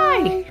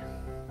 Goodbye.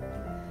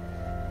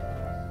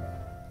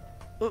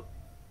 Oh,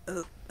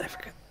 I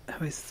forgot. I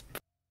was